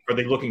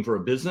they looking for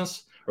a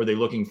business? Are they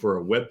looking for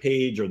a web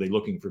page? Are they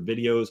looking for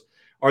videos?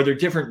 Are there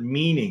different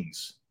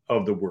meanings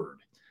of the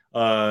word?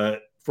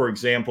 For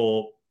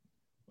example,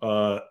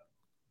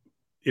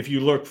 if you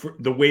look for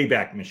the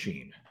Wayback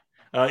Machine,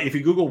 if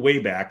you Google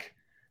Wayback,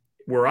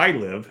 where I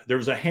live,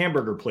 there's a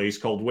hamburger place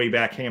called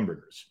Wayback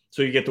Hamburgers.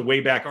 So you get the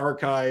Wayback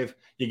Archive,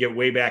 you get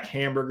Wayback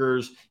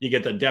Hamburgers, you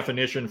get the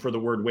definition for the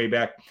word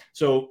Wayback.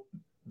 So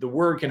the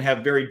word can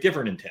have very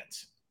different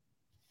intents.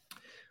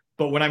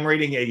 But when I'm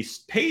writing a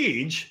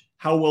page,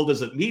 how well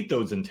does it meet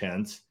those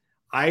intents?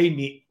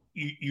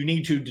 You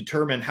need to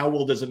determine how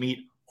well does it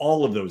meet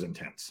all of those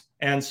intents.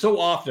 And so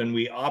often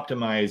we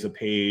optimize a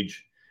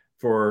page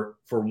for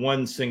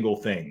one single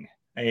thing.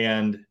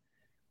 And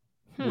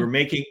we're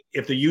making,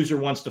 if the user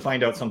wants to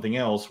find out something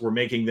else, we're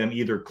making them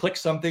either click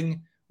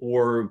something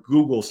or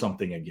Google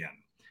something again.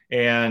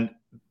 And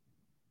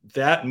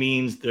that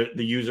means that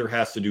the user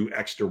has to do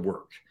extra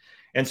work.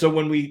 And so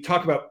when we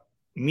talk about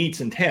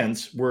meets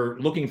intents, we're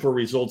looking for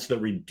results that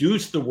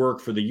reduce the work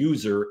for the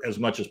user as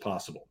much as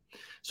possible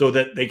so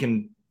that they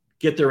can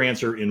get their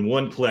answer in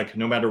one click,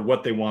 no matter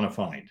what they want to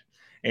find.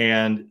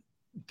 And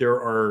there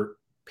are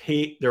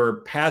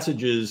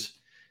passages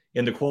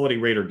in the quality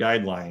rater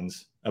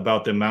guidelines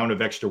about the amount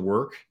of extra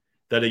work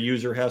that a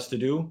user has to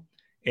do.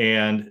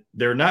 And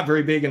they're not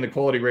very big in the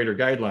quality rater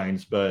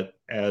guidelines, but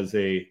as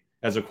a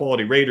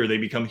quality rater, they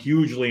become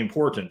hugely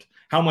important.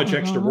 How much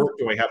extra work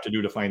do I have to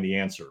do to find the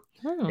answer?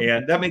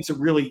 And that makes it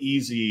really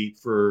easy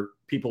for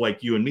people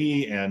like you and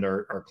me and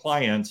our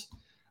clients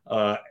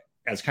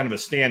as kind of a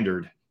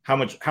standard. How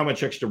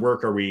much extra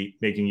work are we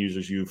making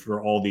users use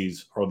for all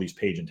these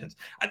page intents?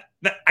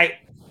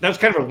 That was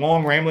kind of a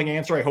long rambling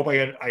answer. I hope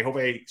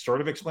I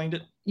sort of explained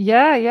it.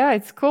 Yeah,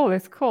 it's cool.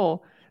 It's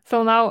cool.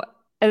 So now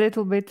a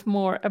little bit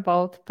more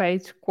about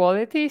page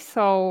quality.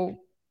 So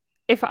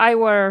if I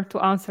were to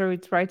answer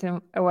it right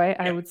away,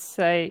 I would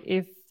say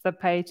if the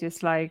page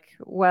is like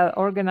well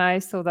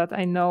organized so that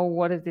I know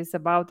what it is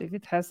about, if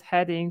it has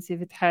headings,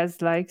 if it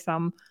has like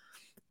some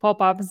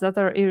pop-ups that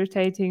are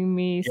irritating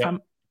me,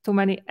 some too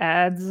many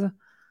ads,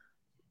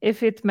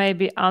 if it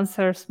maybe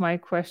answers my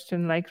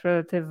question like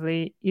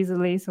relatively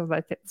easily so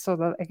that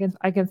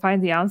I can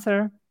find the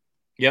answer.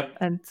 Yep.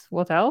 And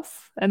what else?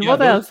 And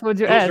what else would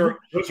you add?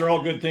 Those are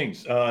all good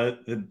things.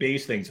 The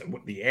base things,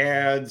 the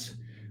ads,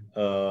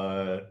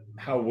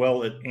 how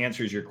well it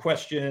answers your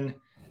question,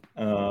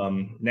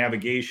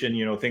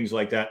 navigation, things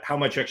like that. How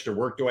much extra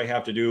work do I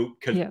have to do?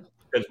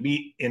 Because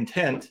meet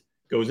intent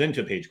goes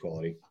into page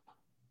quality.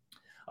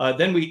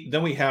 Then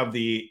we have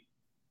the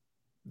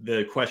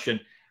question: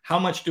 how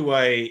much do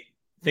I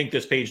think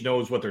this page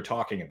knows what they're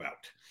talking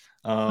about?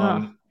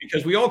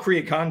 Because we all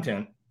create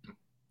content.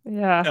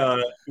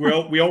 Yeah.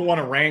 We all want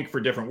to rank for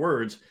different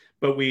words,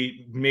 but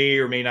we may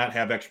or may not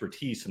have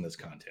expertise in this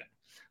content.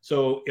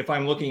 So if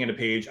I'm looking at a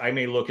page, I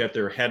may look at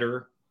their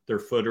header, their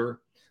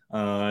footer,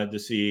 to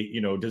see,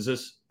 does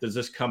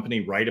this company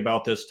write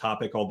about this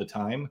topic all the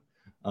time?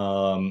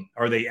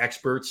 Are they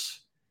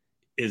experts?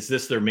 Is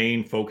this their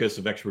main focus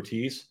of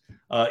expertise?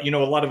 A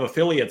lot of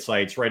affiliate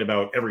sites write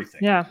about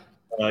everything. Yeah.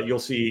 You'll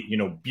see,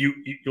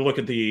 you look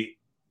at the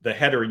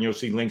header and you'll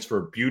see links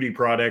for beauty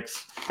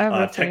products,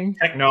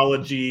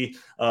 technology,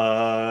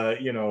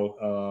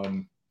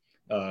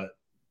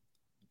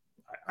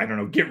 I don't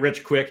know, get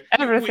rich quick.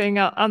 Everything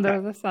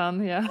under the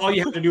sun, yeah. All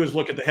you have to do is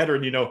look at the header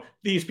and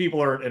these people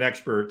aren't an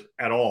expert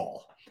at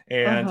all.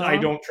 And I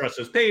don't trust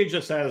this page.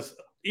 This has,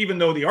 even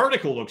though the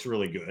article looks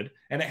really good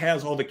and it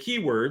has all the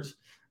keywords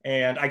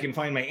and I can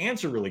find my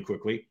answer really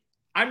quickly,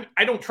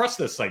 I don't trust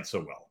this site so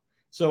well.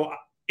 So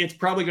it's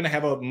probably going to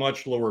have a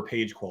much lower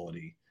page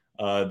quality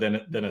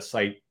than a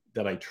site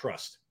that I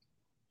trust.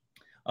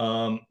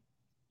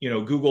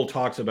 Google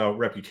talks about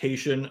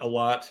reputation a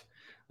lot.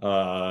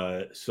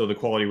 So the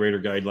quality rater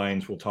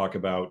guidelines will talk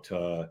about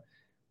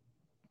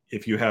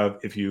if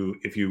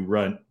you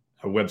run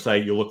a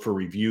website, you look for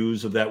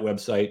reviews of that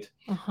website.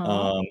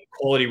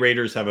 Quality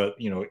raters have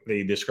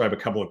they describe a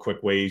couple of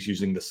quick ways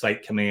using the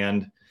cite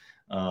command,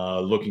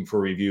 looking for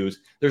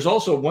reviews. There's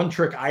also one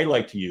trick I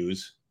like to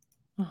use.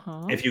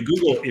 If you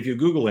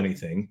Google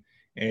anything,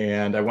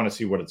 and I want to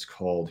see what it's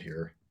called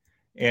here,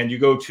 and you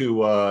go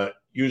to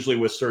usually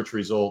with search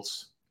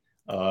results,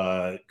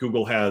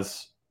 Google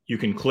has, you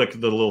can click the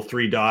little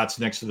 3 dots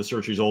next to the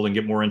search result and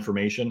get more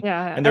information.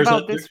 Yeah, and there's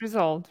about this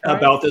result. Right?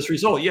 About this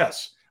result,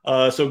 yes.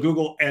 So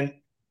Google, and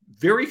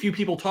very few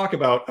people talk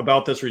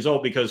about this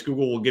result because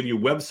Google will give you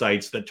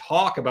websites that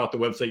talk about the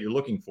website you're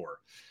looking for,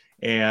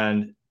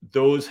 and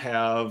those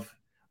have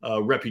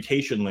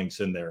reputation links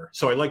in there.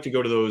 So I like to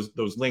go to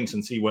those links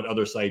and see what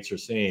other sites are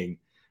saying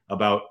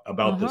about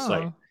this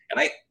site.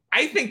 And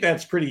I think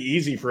that's pretty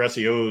easy for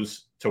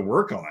SEOs to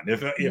work on.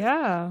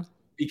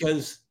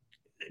 Because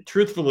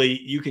truthfully,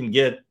 you can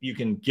get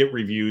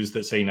reviews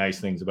that say nice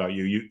things about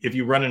you. If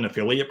you run an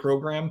affiliate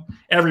program,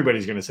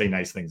 everybody's going to say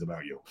nice things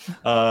about you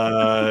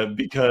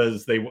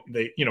because they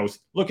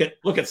look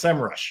at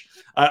SEMrush.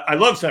 I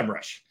love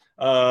SEMrush,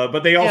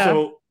 but they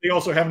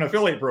also have an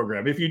affiliate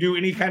program. If you do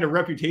any kind of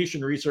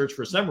reputation research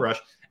for SEMrush,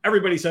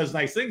 everybody says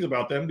nice things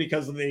about them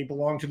because they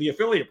belong to the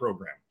affiliate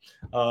program.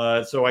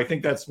 So I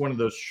think that's one of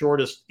the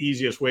shortest,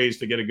 easiest ways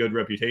to get a good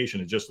reputation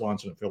is just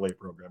launch an affiliate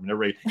program, and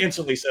everybody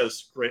instantly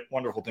says great,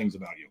 wonderful things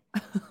about you.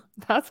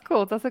 That's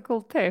cool. That's a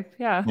cool tip.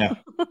 Yeah.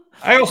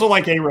 I also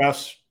like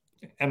Ahrefs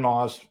and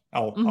Moz.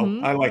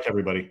 I like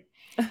everybody.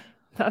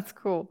 That's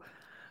cool.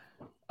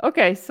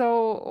 Okay,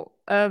 so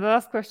the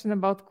last question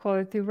about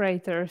quality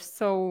raters.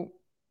 So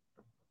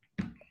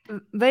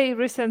they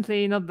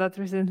not that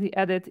recently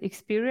added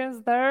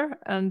experience there,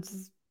 and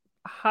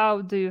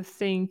how do you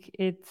think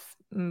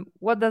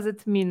what does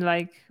it mean?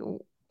 Like,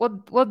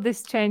 what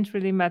this change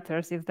really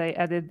matters if they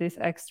added this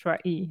extra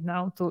E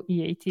now to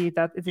EAT,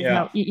 that it is Yeah.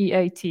 now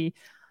EEAT?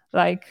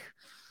 Like,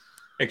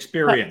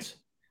 Experience.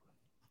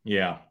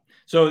 Yeah.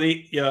 So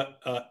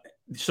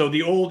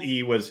the old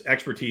E was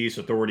expertise,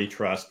 authority,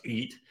 trust,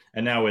 EAT,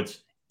 and now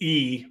it's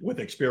E with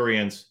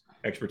experience,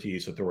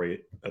 expertise,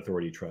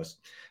 authority, trust.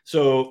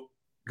 So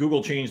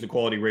Google changed the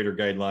quality rater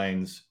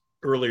guidelines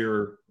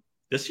earlier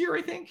this year,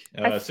 I think,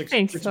 I six,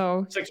 think six,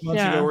 so. 6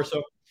 months ago Yeah. or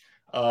so,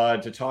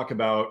 to talk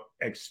about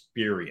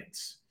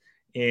experience.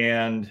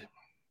 And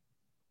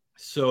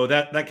so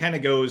that kind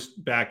of goes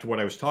back to what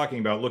I was talking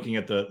about, looking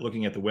at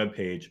the web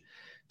page.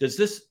 Does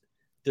this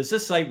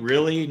site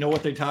really know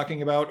what they're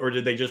talking about, or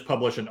did they just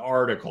publish an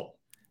article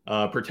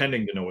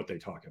pretending to know what they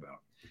talk about?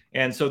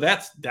 And so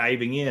that's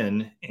diving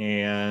in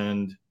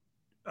and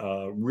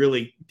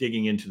really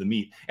digging into the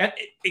meat. And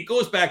it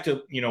goes back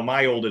to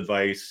my old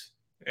advice.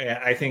 And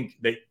I think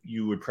that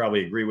you would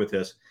probably agree with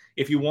this.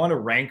 If you want to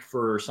rank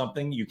for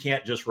something, you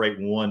can't just write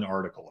one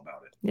article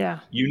about it. Yeah.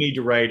 You need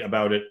to write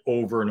about it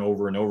over and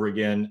over and over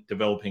again,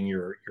 developing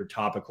your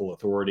topical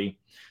authority.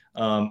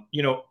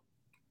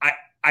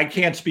 I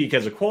can't speak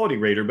as a quality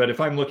rater, but if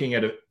I'm looking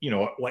at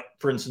like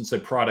for instance, a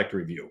product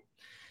review,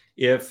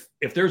 if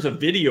there's a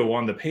video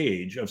on the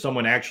page of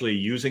someone actually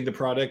using the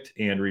product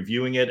and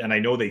reviewing it, and I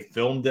know they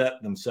filmed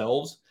that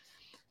themselves,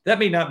 that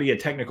may not be a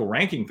technical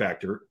ranking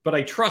factor, but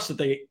I trust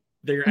that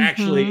they're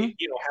actually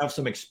have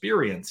some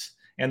experience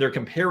and they're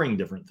comparing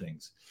different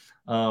things.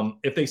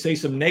 If they say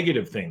some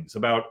negative things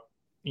about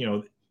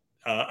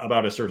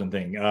about a certain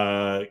thing,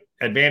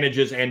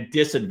 advantages and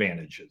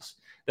disadvantages,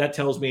 that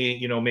tells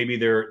me maybe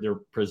they're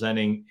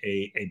presenting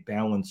a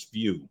balanced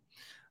view.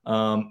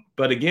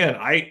 But again,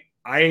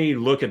 I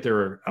look at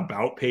their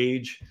about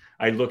page.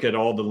 I look at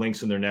all the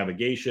links in their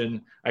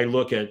navigation. I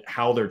look at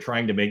how they're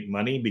trying to make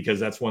money, because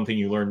that's one thing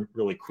you learn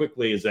really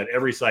quickly is that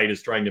every site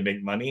is trying to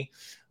make money.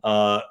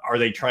 Are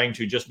they trying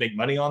to just make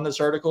money on this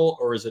article,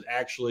 or is it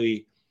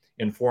actually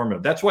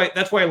informative? That's why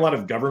a lot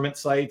of government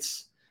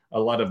sites, a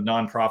lot of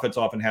nonprofits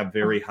often have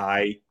very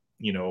high,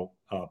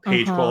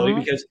 page quality,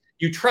 because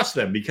you trust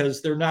them,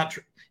 because they're not,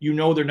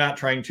 they're not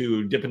trying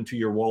to dip into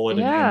your wallet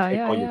and take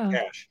all your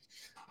cash.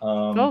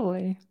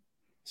 Totally.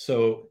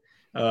 So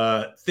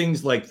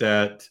things like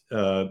that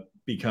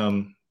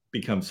become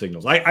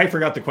signals. I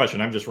forgot the question.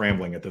 I'm just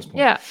rambling at this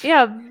point.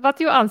 Yeah, but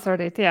you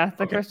answered it. Yeah,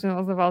 the question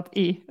was about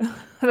E,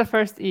 the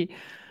first E.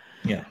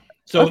 Yeah.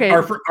 So Okay.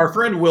 our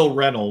friend Will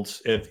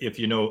Reynolds, if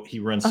you know, he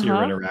runs SEO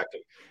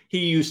Interactive. He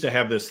used to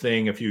have this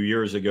thing a few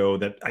years ago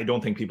that I don't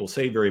think people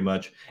say very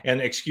much. And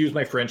excuse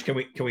my French, can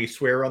we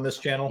swear on this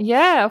channel?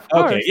 Yeah, of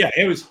course. Okay, yeah,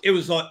 it was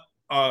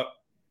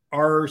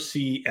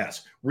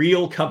RCS,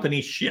 real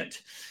company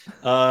shit.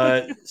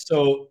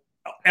 So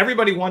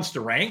everybody wants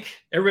to rank.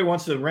 Everybody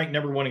wants to rank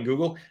number one in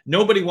Google.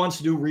 Nobody wants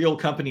to do real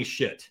company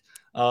shit.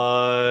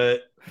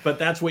 But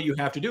that's what you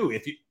have to do.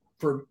 If you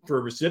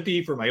for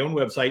Zippy, for my own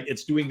website,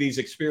 it's doing these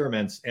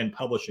experiments and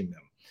publishing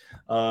them.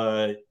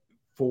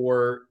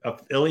 For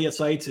affiliate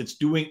sites, it's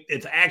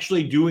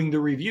actually doing the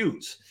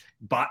reviews,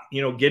 but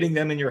getting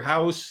them in your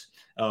house,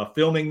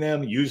 filming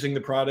them, using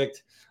the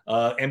product,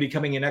 and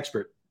becoming an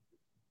expert.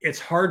 It's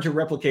hard to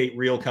replicate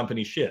real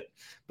company shit,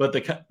 but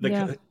the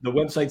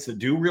websites that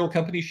do real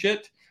company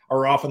shit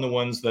are often the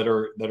ones that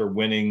are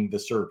winning the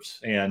SERPs,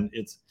 and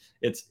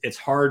it's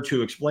hard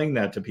to explain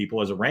that to people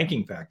as a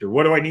ranking factor.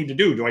 What do I need to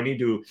do? Do I need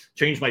to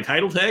change my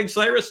title tag,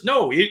 Cyrus?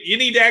 No, you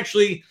need to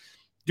actually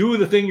do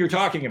the thing you're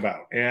talking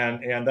about,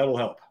 and that'll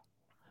help.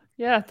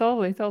 Yeah,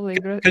 totally.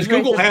 Because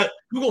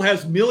Google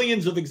has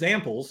millions of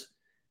examples,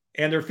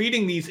 and they're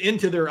feeding these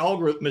into their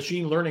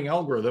machine learning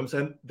algorithms,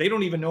 and they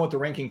don't even know what the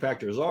ranking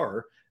factors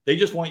are. They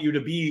just want you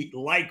to be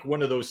like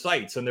one of those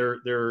sites, and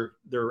they're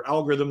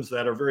algorithms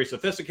that are very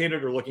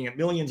sophisticated are looking at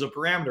millions of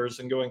parameters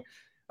and going,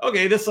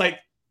 okay, this site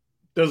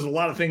does a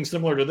lot of things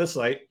similar to this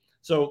site,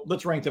 so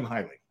let's rank them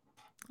highly.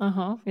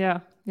 Yeah,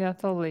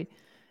 totally.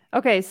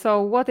 Okay,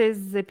 so what is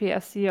Zippy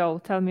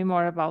SEO? Tell me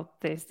more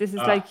about this. This is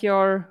like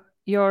your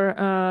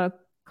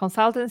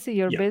consultancy,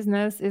 your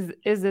business.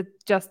 Is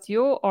it just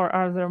you, or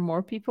are there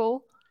more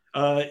people?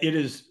 It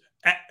is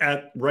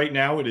right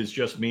now. It is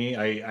just me.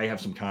 I have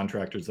some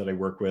contractors that I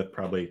work with.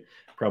 Probably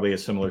a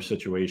similar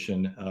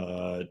situation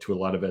to a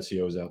lot of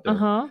SEOs out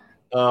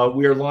there.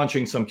 We are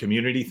launching some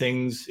community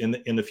things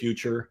in the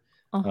future.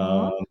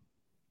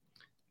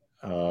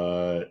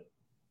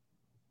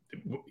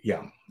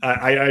 Yeah,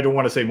 I don't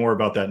want to say more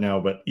about that now,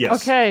 but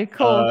yes. Okay,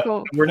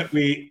 cool.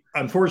 We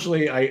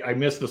unfortunately I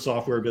missed the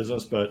software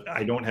business, but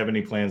I don't have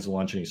any plans to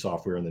launch any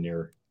software in the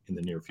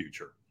near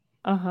future.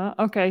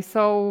 Okay,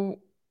 so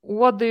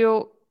what do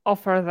you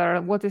offer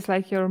there? What is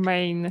like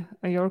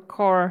your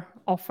core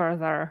offer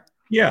there?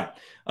 Yeah.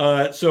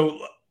 So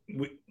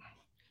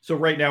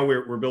right now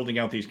we're building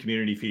out these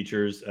community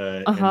features,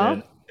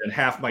 and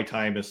half my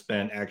time is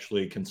spent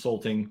actually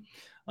consulting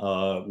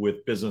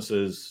with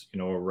businesses,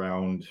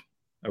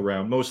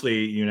 around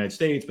mostly United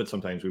States, but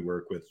sometimes we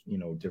work with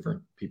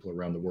different people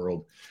around the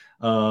world.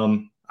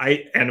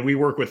 and we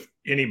work with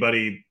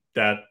anybody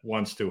that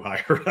wants to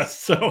hire us.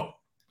 So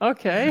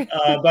Okay.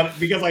 but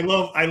because I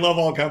love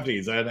all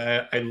companies, and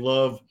I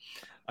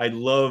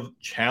love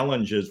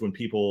challenges when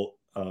people.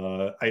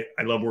 I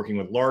love working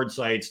with large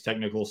sites,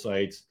 technical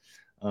sites.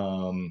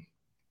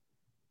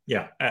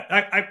 Yeah,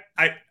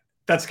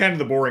 that's kind of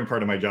the boring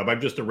part of my job.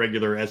 I'm just a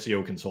regular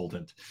SEO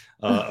consultant,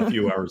 a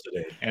few hours a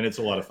day, and it's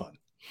a lot of fun.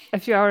 A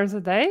few hours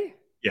a day?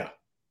 Yeah.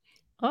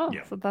 Oh,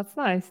 Yeah. so that's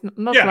nice.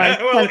 Not Yeah. like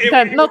Well,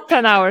 10, not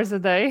 10 hours a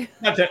day.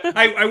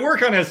 I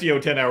work on SEO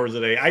 10 hours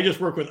a day. I just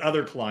work with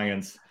other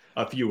clients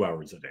a few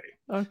hours a day.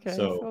 Okay,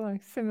 so So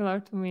like similar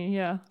to me,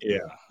 yeah.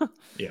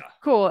 yeah.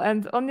 Cool.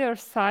 And on your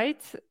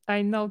site,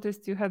 I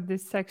noticed you have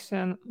this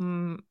section,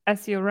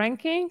 SEO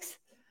rankings.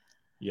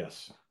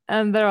 Yes.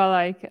 And there are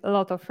like a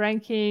lot of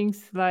rankings,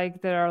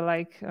 like there are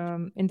like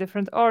in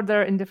different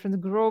order, in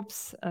different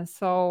groups.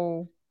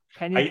 So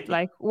can you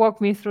like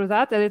walk me through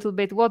that a little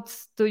bit? What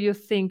do you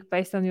think,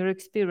 based on your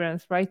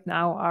experience right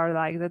now, are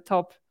like the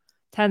top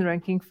 10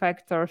 ranking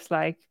factors?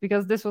 Like,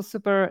 because this was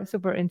super,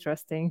 super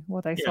interesting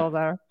what I saw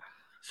there.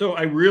 So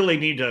I really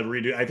need to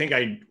redo. I think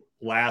I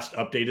last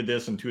updated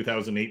this in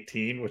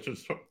 2018, which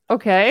is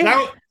okay.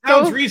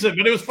 Sounds recent,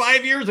 but it was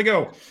 5 years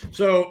ago.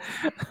 So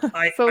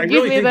I give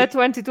really me think the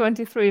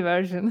 2023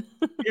 version.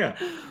 Yeah.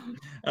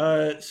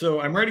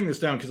 So I'm writing this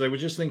down because I was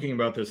just thinking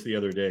about this the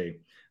other day.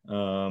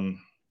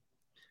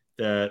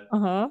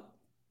 That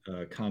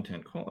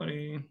content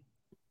quality,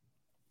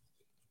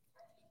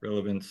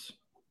 relevance,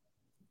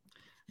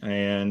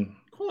 and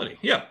quality.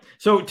 Yeah.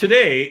 So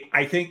today,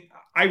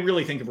 I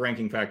really think of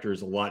ranking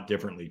factors a lot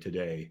differently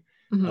today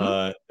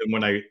than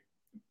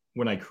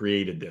when I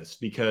created this,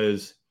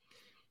 because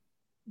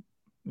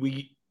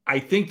I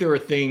think there are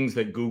things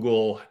that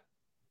Google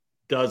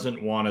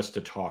doesn't want us to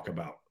talk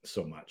about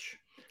so much,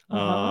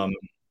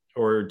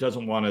 or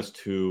doesn't want us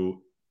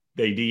to.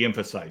 They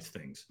de-emphasize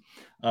things.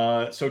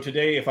 So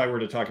today, if I were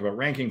to talk about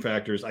ranking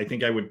factors, I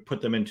think I would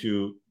put them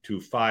into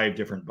 5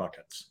 different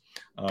buckets.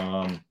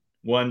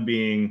 One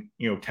being,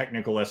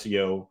 technical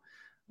SEO,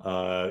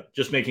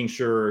 just making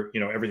sure,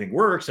 everything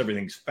works,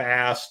 everything's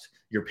fast,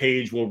 your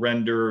page will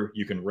render,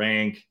 you can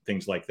rank,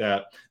 things like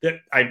that.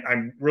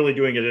 I'm really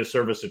doing it as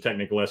service to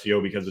technical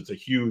SEO because it's a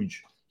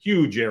huge,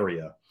 huge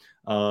area.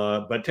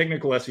 But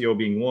technical SEO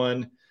being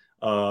one,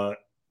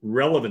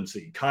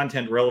 relevancy,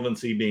 content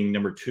relevancy being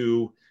number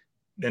 2.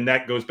 And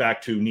that goes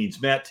back to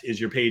needs met. Is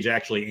your page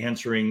actually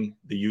answering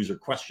the user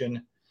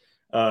question?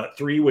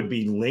 3 would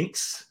be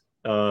links,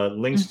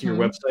 links to your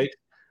website.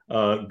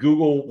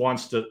 Google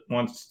wants to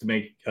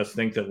make us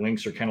think that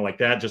links are kind of like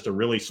that, just a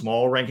really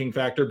small ranking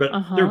factor, but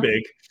they're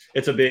big.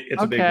 It's a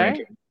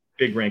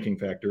big ranking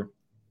factor.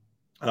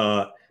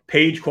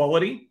 Page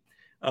quality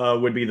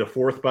would be the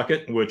 4th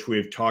bucket, which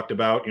we've talked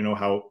about.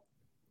 How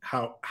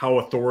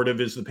authoritative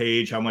is the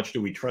page? How much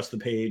do we trust the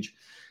page?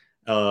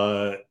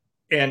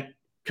 And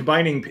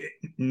combining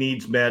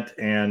needs met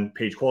and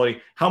page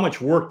quality, how much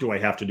work do I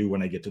have to do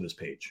when I get to this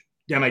page?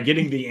 Am I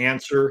getting the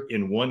answer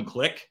in one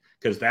click?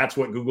 Because that's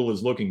what Google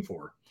is looking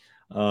for.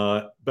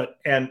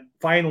 And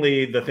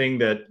finally, the thing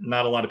that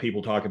not a lot of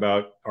people talk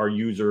about are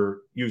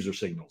user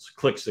signals,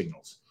 click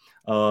signals.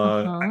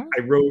 I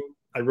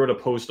wrote a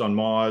post on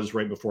Moz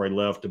right before I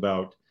left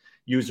about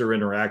user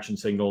interaction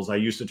signals. I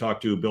used to talk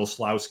to Bill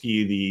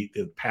Slawski,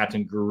 the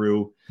patent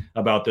guru,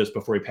 about this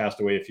before he passed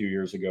away a few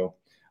years ago.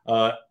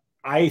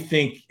 I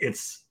think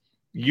it's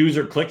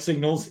user click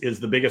signals is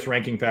the biggest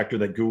ranking factor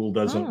that Google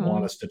doesn't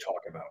want us to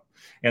talk about.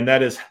 And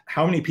that is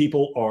how many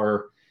people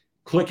are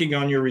clicking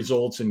on your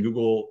results in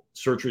Google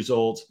search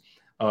results,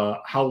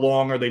 how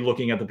long are they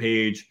looking at the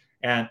page,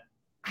 and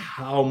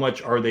how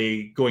much are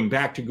they going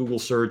back to Google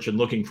search and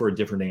looking for a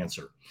different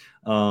answer.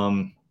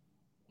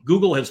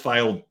 Google has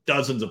filed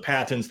dozens of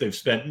patents. They've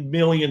spent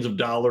millions of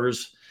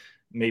dollars,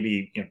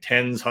 maybe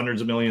tens,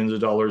 hundreds of millions of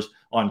dollars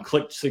on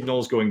click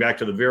signals going back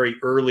to the very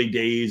early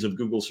days of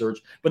Google search.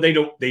 But they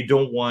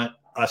don't want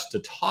us to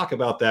talk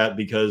about that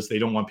because they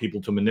don't want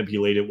people to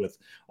manipulate it with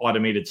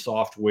automated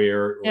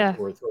software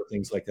or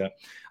things like that.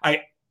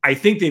 I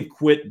think they've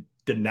quit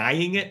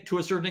denying it to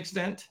a certain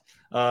extent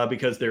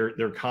because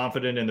they're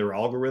confident in their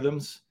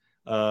algorithms.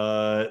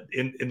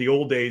 In the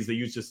old days, they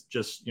used to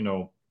just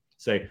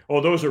say,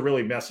 "Oh, those are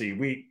really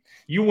messy.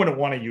 You wouldn't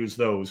want to use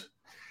those."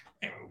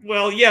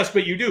 Well, yes,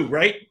 but you do,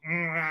 right?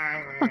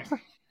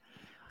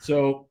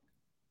 So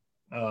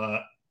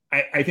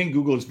I think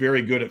Google is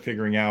very good at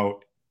figuring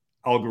out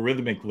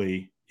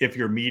algorithmically if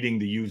you're meeting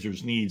the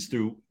user's needs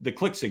through the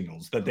click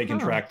signals that they can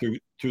track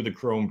through the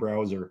Chrome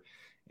browser.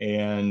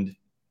 And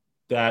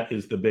that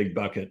is the big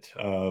bucket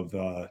of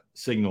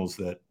signals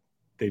that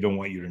they don't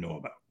want you to know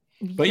about.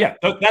 But yeah,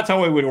 that's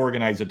how I would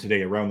organize it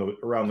today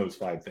around those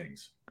 5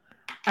 things.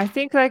 I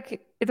think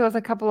like it was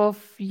a couple of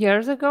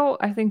years ago,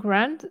 I think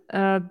Rand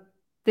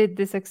did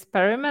this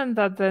experiment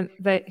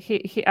that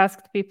he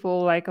asked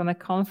people like on a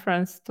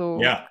conference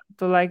to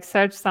like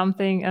search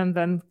something and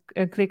then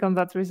click on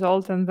that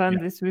result, and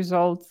then this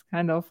result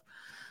kind of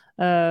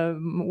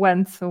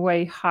went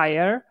way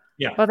higher.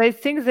 Yeah. But I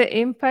think the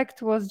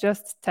impact was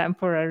just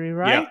temporary, Yeah.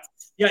 right?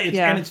 Yeah.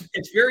 Yeah.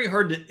 It's very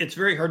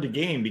hard to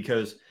gain,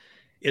 because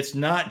it's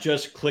not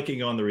just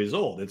clicking on the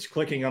result. It's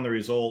clicking on the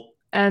result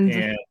And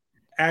and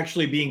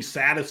actually being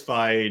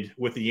satisfied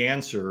with the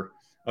answer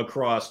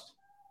across,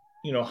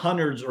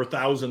 hundreds or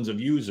thousands of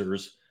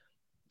users,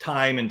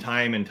 time and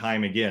time and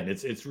time again.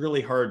 It's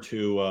really hard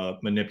to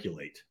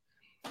manipulate.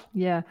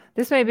 yeah,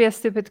 this may be a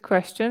stupid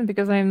question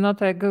because I'm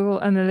not a Google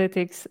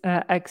Analytics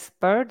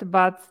expert,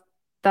 but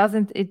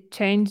doesn't it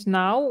change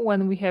now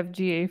when we have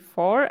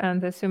GA4?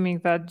 And assuming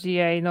that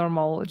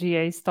normal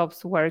GA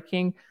stops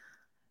working,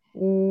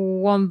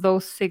 won't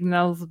those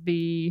signals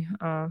be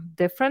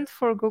different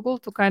for Google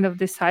to kind of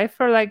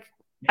decipher? Like,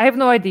 I have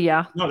no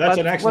idea, No, but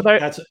what are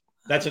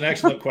that's an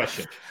excellent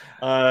question.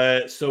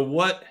 So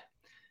what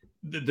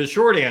the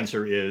short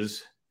answer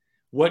is,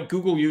 what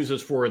Google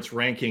uses for its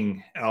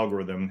ranking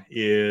algorithm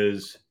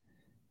is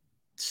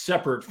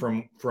separate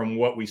from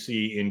what we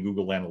see in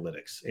Google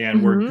Analytics.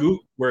 And Mhm.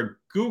 where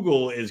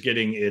Google is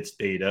getting its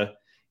data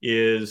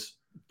is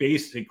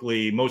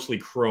basically mostly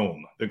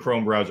Chrome, the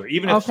Chrome browser.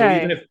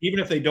 Okay, Even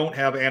if they don't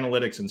have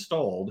analytics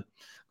installed,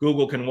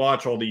 Google can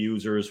watch all the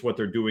users, what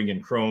they're doing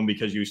in Chrome,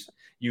 because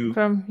you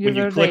from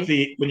user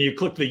data. when you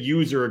click the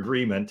user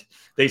agreement,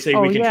 they say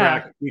Oh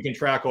yeah, we can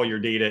track all your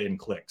data in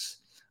clicks.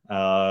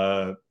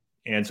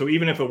 And so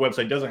even if a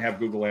website doesn't have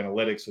Google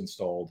Analytics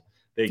installed,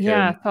 they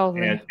yeah, can,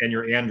 totally. and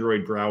your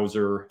Android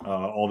browser,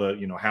 all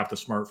the, half the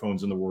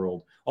smartphones in the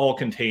world all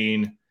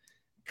contain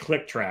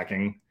click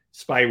tracking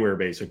spyware,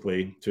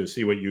 basically, to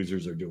see what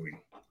users are doing.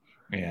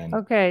 And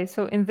Okay,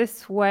 so in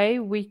this way,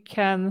 we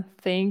can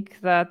think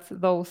that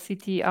those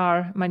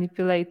CTR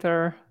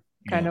manipulator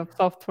kind yeah, of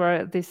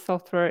software, this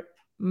software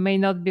may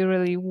not be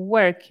really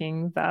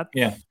working that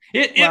yeah,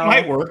 it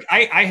might well. work.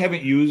 I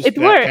haven't used It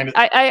that worked. kind of,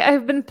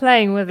 I've been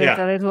playing with it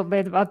yeah, a little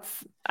bit, but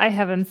I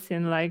haven't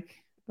seen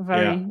like yeah.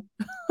 very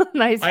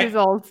nice I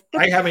results.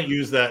 I haven't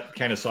used that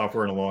kind of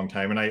software in a long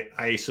time, and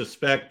I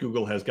suspect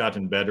Google has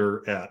gotten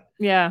better at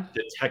Yeah,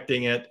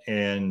 detecting it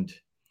and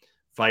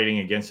fighting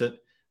against it.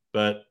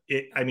 But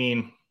I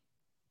mean,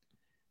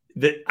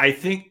 that I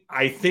think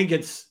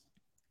it's,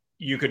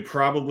 you could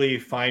probably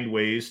find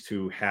ways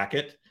to hack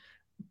it.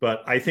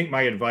 But I think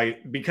my advice,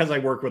 because I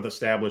work with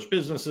established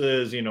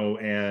businesses,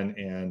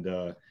 and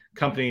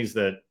companies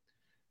that,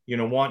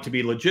 want to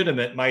be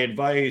legitimate, my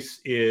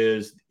advice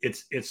is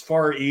it's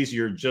far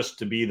easier just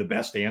to be the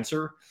best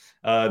answer,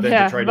 than to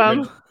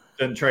yeah,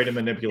 then try to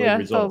manipulate yeah,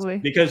 results, totally.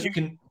 because you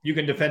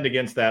can defend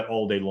against that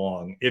all day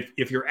long.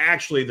 If you're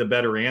actually the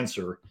better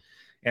answer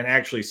and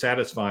actually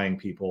satisfying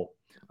people,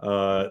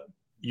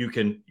 you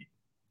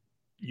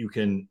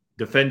can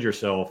defend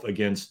yourself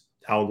against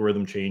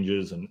algorithm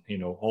changes and,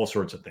 all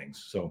sorts of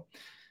things. So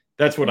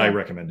that's what I Yeah,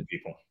 recommend to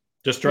people.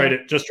 yeah,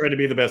 Just try to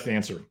be the best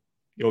answer.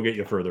 You'll get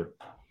you further.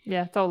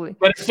 yeah, totally.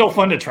 But it's still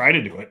fun to try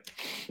to do it.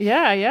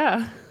 Yeah,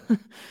 yeah.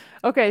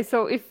 Okay,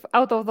 so if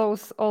out of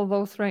all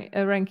those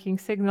ranking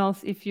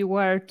signals, if you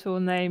were to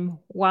name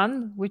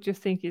one, which you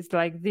think is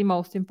like the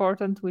most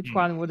important, which Hmm.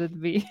 one would it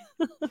be?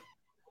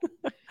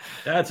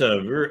 That's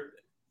a very,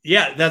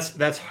 yeah,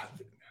 that's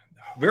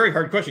very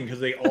hard question, because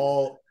they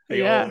all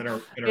Yeah, yeah,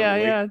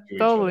 interrelate yeah, to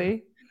each other,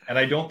 totally. and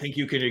I don't think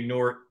you can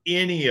ignore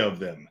any of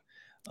them.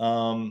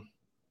 Um,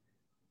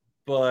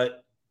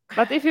 but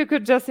But if you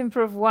could just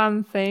improve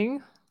one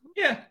thing,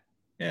 yeah,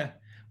 yeah.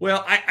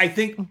 Well, I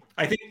think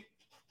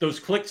those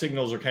click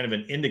signals are kind of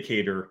an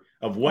indicator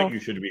of what of you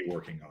should be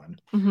working on.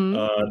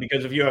 mm-hmm,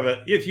 Because if you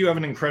have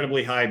an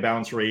incredibly high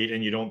bounce rate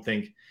and you don't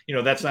think,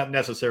 that's not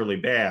necessarily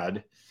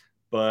bad,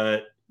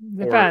 but,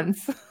 or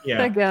depends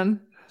yeah. again.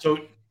 So,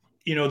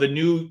 the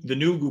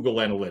new Google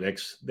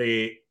Analytics,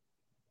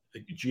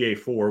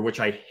 GA4, which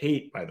I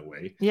hate, by the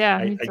way. Yeah,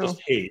 me I just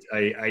too. hate.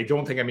 I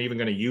don't think I'm even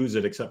going to use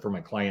it except for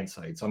my client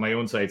sites. On my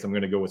own sites, I'm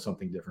going to go with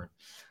something different.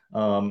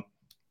 Um,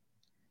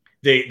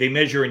 they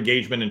measure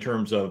engagement in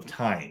terms of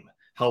time,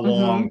 how Mm-hmm.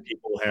 long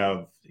people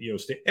have,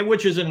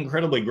 which is an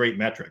incredibly great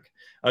metric,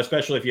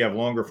 especially if you have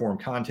longer form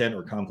content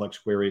or complex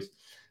queries.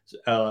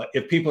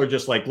 If people are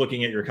just like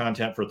looking at your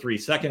content for 3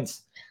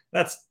 seconds,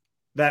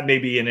 that may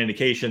be an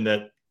indication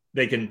that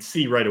they can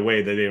see right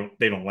away that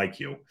they don't like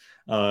you.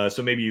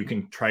 So maybe you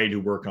can try to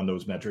work on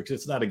those metrics.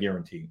 It's not a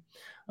guarantee,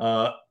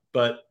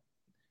 but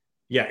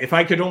yeah, if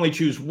I could only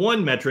choose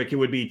one metric, it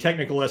would be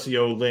technical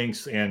SEO,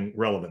 links, and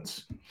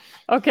relevance.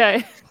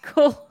 Okay,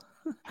 cool.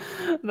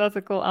 That's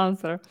a cool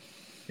answer.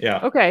 Yeah.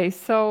 Okay,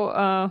 so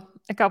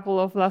a couple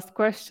of last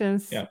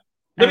questions. Yeah.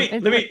 Let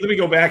me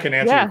go back and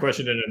answer your Yeah.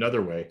 question in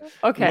another way.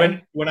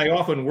 Okay. When I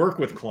often work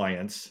with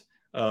clients,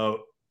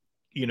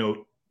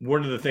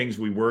 one of the things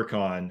we work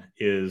on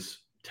is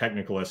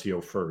technical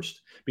SEO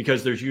first,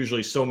 because there's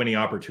usually so many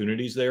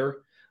opportunities there,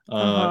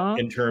 Uh-huh.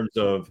 in terms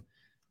of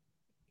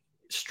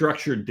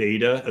structured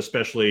data,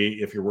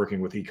 especially if you're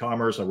working with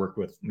e-commerce. I work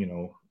with,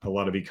 a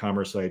lot of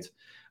e-commerce sites.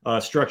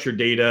 Structured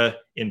data,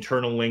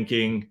 internal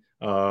linking,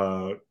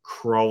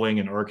 crawling,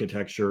 and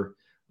architecture.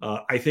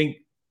 I think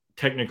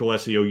technical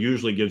SEO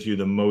usually gives you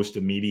the most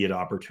immediate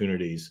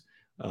opportunities,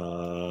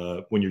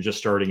 when you're just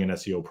starting an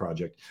SEO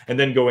project, and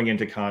then going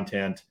into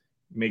content,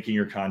 making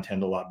your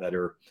content a lot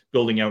better,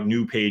 building out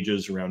new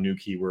pages around new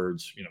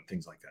keywords,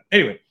 things like that.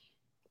 Anyway,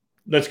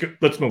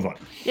 let's move on.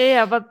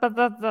 Yeah, but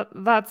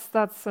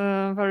that's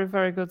very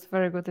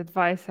good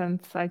advice, and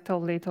I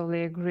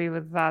totally agree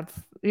with that.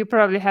 You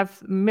probably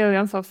have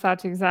millions of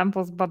such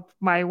examples, but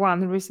my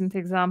one recent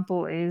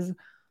example is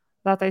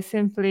that I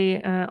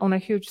simply on a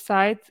huge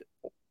site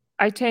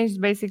I changed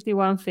basically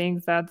one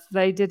thing, that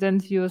they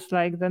didn't use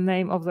like the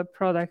name of the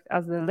product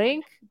as the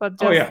link, but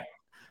Oh yeah,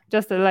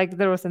 like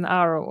there was an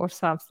arrow or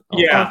something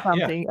yeah, yeah.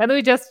 something, and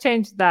we just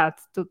changed that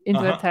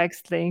into a Uh-huh.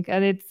 text link,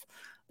 and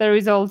the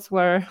results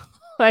were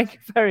like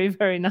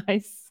very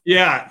nice.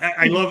 Yeah,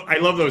 I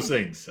love those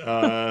things.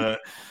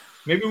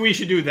 Maybe we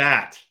should do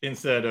that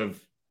instead of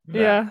that.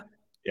 Yeah,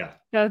 Yeah,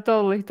 yeah,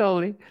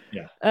 totally.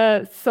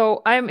 yeah.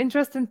 So I'm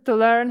interested to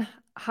learn,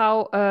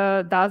 how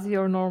does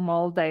your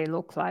normal day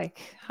look like?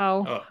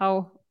 Oh,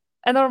 How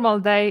a normal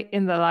day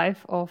in the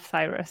life of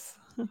Cyrus?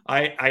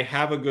 I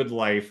have a good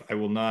life. I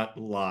will not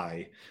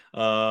lie.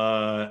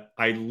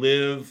 I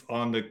live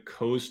on the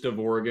coast of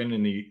Oregon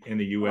in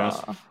the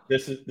U.S. Wow.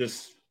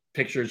 This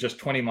picture is just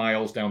 20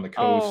 miles down the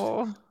coast.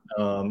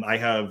 Oh. I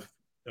have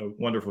a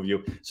wonderful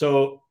view.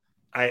 So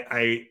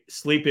I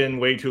sleep in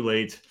way too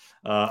late.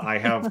 I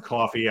have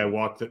coffee. I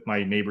walk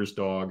my neighbor's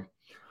dog.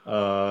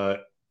 Uh,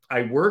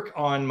 I work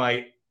on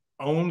my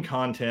own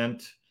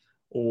content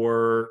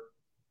or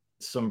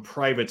some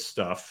private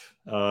stuff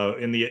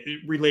in the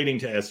relating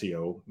to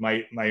SEO,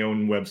 my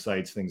own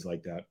websites, things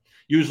like that.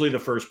 Usually the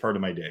first part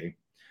of my day,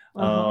 uh,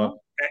 Uh-huh.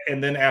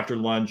 and then after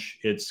lunch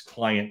it's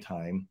client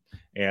time,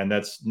 and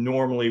that's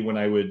normally when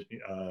I would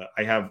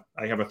I have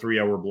a 3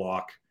 hour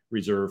block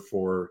reserved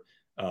for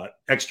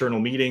external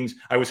meetings.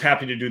 I was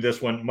happy to do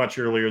this one much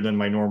earlier than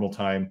my normal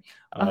time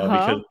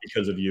Uh-huh.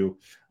 because of you.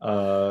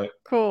 Uh,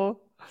 Cool.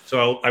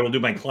 so I will do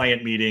my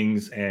client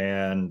meetings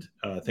and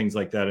things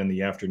like that in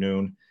the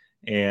afternoon.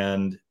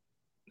 And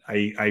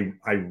I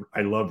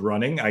love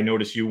running. I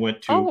noticed you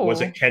went to,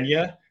 was it Oh.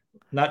 Kenya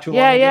not too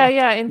long ago?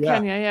 Yeah, in Yeah,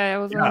 Kenya. Yeah, I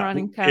was on yeah.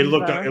 running It camp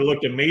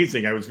looked there.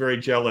 amazing. I was very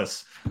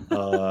jealous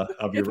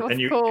of It your, was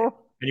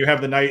cool. and you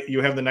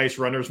have the nice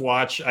runner's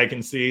watch. I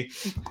can see.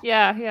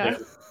 Yeah, Yeah.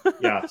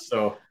 yeah.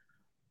 So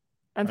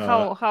And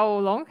uh, how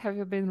long have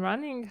you been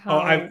running? oh, How?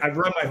 I've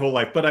run my whole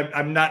life, but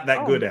I'm not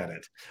that good Oh. at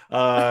it.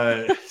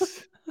 Uh,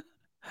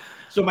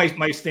 so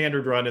my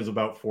standard run is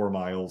about 4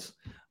 miles.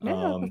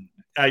 Yeah,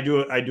 I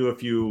do a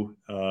few.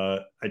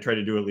 I try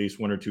to do at least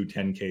 1 or 2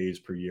 10Ks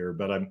per year,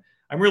 but I'm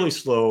really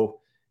slow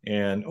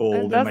and it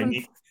old, and my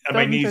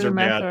doesn't knees really are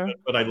bad, matter.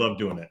 but I love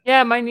doing it.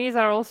 Yeah, my knees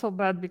are also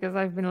bad because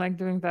I've been like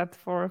doing that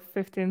for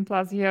 15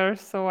 plus years.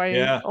 So I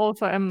Yeah,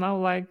 also am now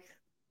like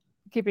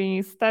keeping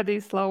it steady,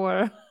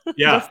 slower,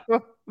 yeah, just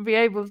to be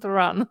able to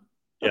run.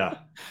 yeah.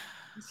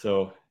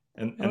 So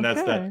and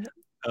that's that. Okay.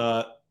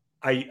 Uh,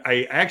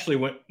 I actually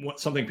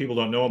something people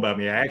don't know about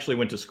me. I actually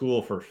went to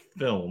school for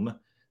film, Oh.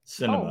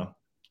 cinema,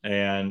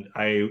 and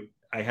I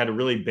had a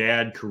really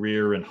bad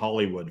career in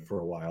Hollywood for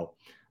a while.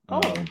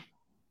 Oh.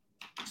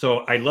 So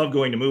I love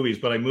going to movies,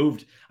 but I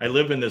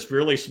live in this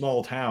really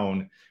small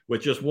town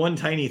with just one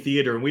tiny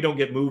theater, and we don't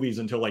get movies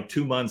until like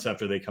 2 months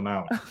after they come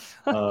out.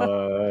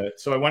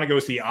 So I want to go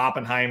see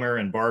Oppenheimer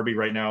and Barbie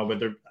right now,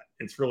 but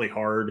it's really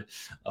hard.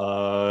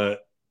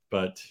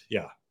 But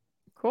yeah,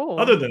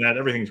 other Cool. than that,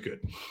 everything's good.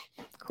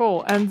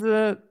 Cool. And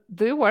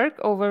do you work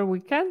over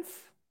weekends?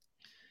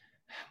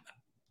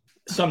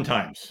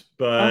 Sometimes,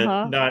 but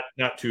Uh-huh.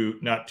 not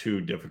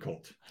too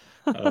difficult.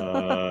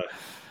 Uh,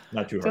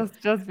 Not too hard.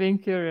 Just being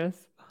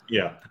curious.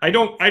 Yeah, I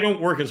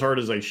don't work as hard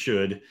as I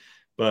should,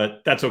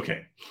 but that's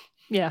okay.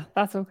 Yeah,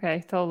 that's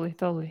okay.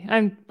 Totally.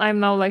 I'm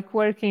now like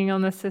working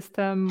on a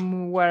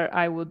system where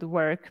I would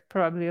work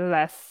probably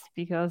less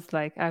because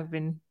like I've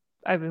been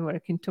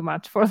working too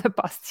much for the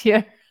past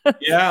year.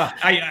 Yeah,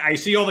 I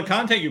see all the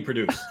content you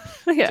produce.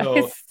 Yeah, So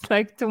it's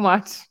like too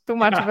much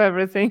of yeah,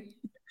 everything.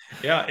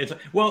 yeah, it's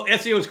well,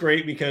 SEO is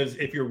great because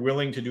if you're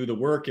willing to do the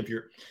work,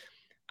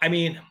 I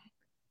mean,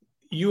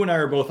 you and I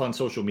are both on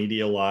social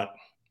media a lot,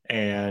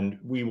 and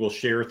we will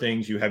share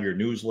things. You have your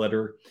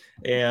newsletter,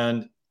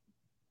 and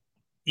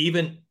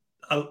even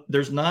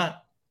there's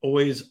not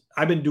always.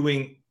 I've been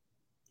doing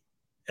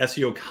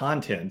SEO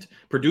content,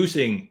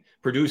 producing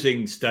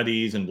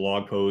studies and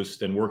blog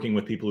posts, and working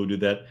with people who do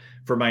that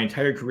for my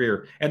entire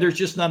career, and there's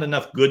just not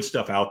enough good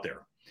stuff out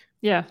there.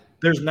 Yeah.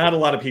 There's not a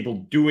lot of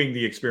people doing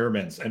the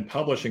experiments and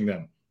publishing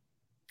them,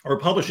 or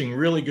publishing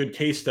really good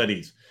case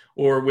studies,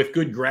 or with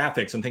good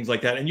graphics and things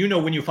like that. And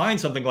when you find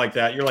something like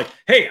that, you're like,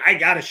 hey, I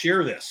got to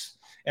share this.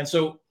 And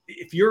so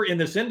if you're in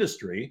this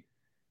industry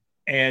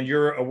and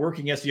you're a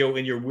working SEO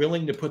and you're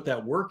willing to put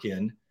that work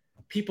in,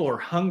 people are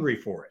hungry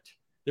for it.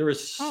 There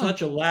is Oh,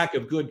 such a lack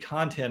of good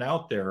content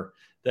out there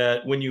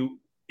that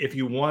if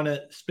you want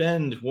to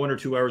spend 1 or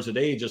 2 hours a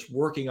day just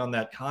working on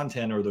that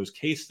content or those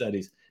case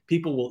studies,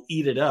 people will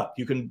eat it up.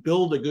 You can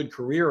build a good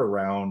career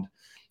around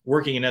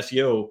working in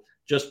SEO,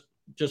 just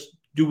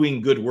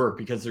doing good work,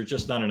 because there's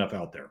just not enough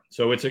out there.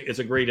 So it's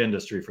a great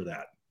industry for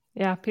that.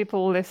 Yeah,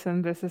 people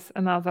listen. This is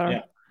another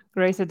Yeah,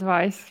 great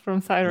advice from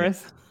yeah,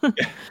 Cyrus.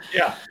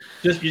 yeah.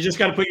 You just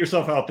got to put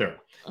yourself out there.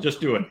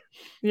 Just do it.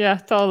 Yeah,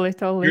 totally,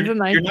 totally. You're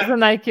The not.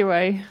 Nike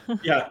way.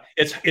 Yeah,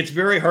 it's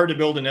very hard to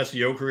build an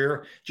SEO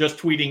career just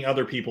tweeting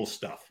other people's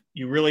stuff.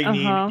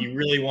 Uh-huh. You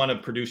really want to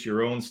produce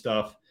your own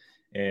stuff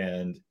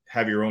and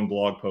have your own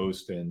blog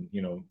post, and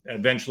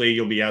eventually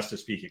you'll be asked to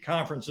speak at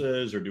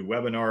conferences or do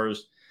webinars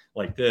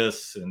like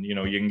this, and you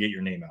can get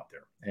your name out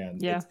there.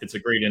 And Yeah. it's a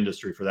great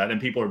industry for that, and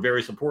people are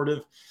very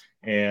supportive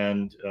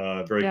and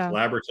very Yeah.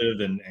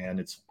 collaborative, and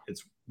it's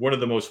one of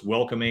the most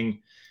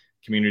welcoming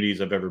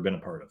communities I've ever been a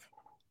part of.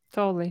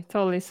 Totally,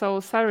 totally.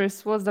 So,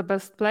 Cyrus, what's the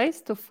best place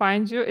to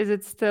find you? Is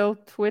it still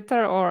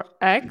Twitter or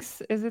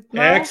X? Is it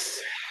now? X.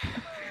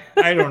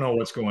 I don't know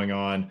what's going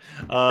on.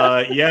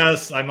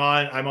 Yes, I'm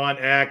on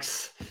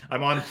X.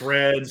 I'm on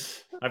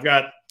Threads. I've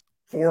got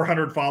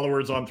 400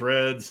 followers on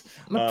Threads.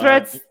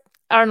 Threads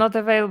are not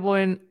available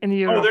in Oh,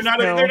 Europe they're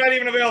still. not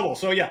even available.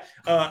 So yeah,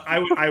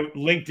 I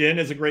LinkedIn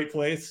is a great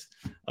place.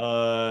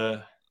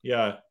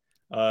 Yeah,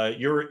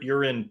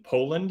 you're in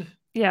Poland.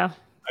 Yeah.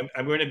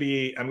 I'm going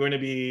to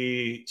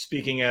be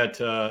speaking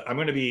at I'm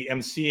going to be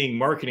emceeing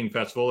Marketing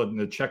Festival in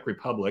the Czech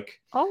Republic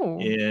Oh.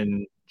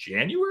 in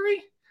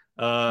January.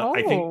 Oh.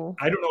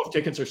 I don't know if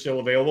tickets are still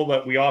available,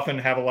 but we often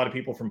have a lot of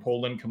people from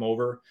Poland come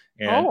over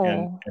Oh.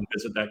 and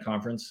visit that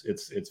conference.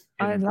 It's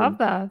I love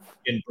that.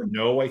 in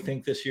Brno, I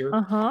think, this year.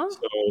 Uh-huh.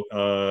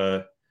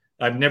 So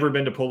I've never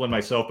been to Poland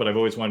myself, but I've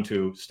always wanted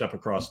to step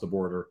across the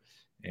border.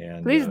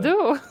 And Please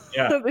do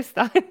yeah, this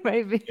time,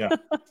 maybe. yeah,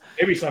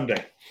 maybe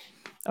someday.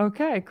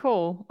 Okay,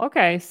 cool.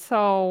 Okay,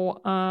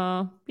 so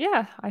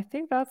yeah, I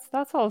think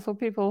that's all. So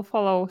people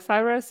follow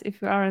Cyrus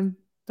if you aren't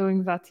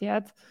doing that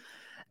yet.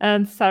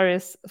 And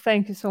Cyrus,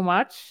 thank you so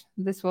much.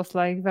 This was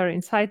like very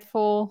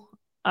insightful.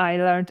 I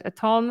learned a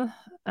ton,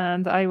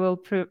 and I will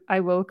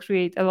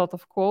create a lot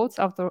of quotes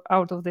out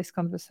of this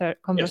Yes.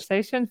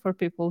 conversation for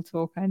people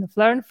to kind of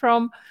learn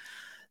from.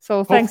 So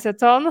Hope, thanks a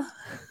ton.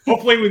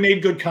 hopefully we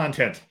made good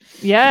content.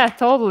 Yeah,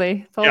 totally,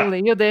 Yeah.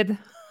 totally. You did.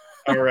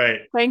 All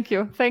right. Thank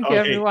you. Thank you,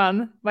 Okay.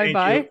 everyone. Bye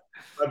Thank you.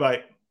 bye. Bye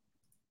bye.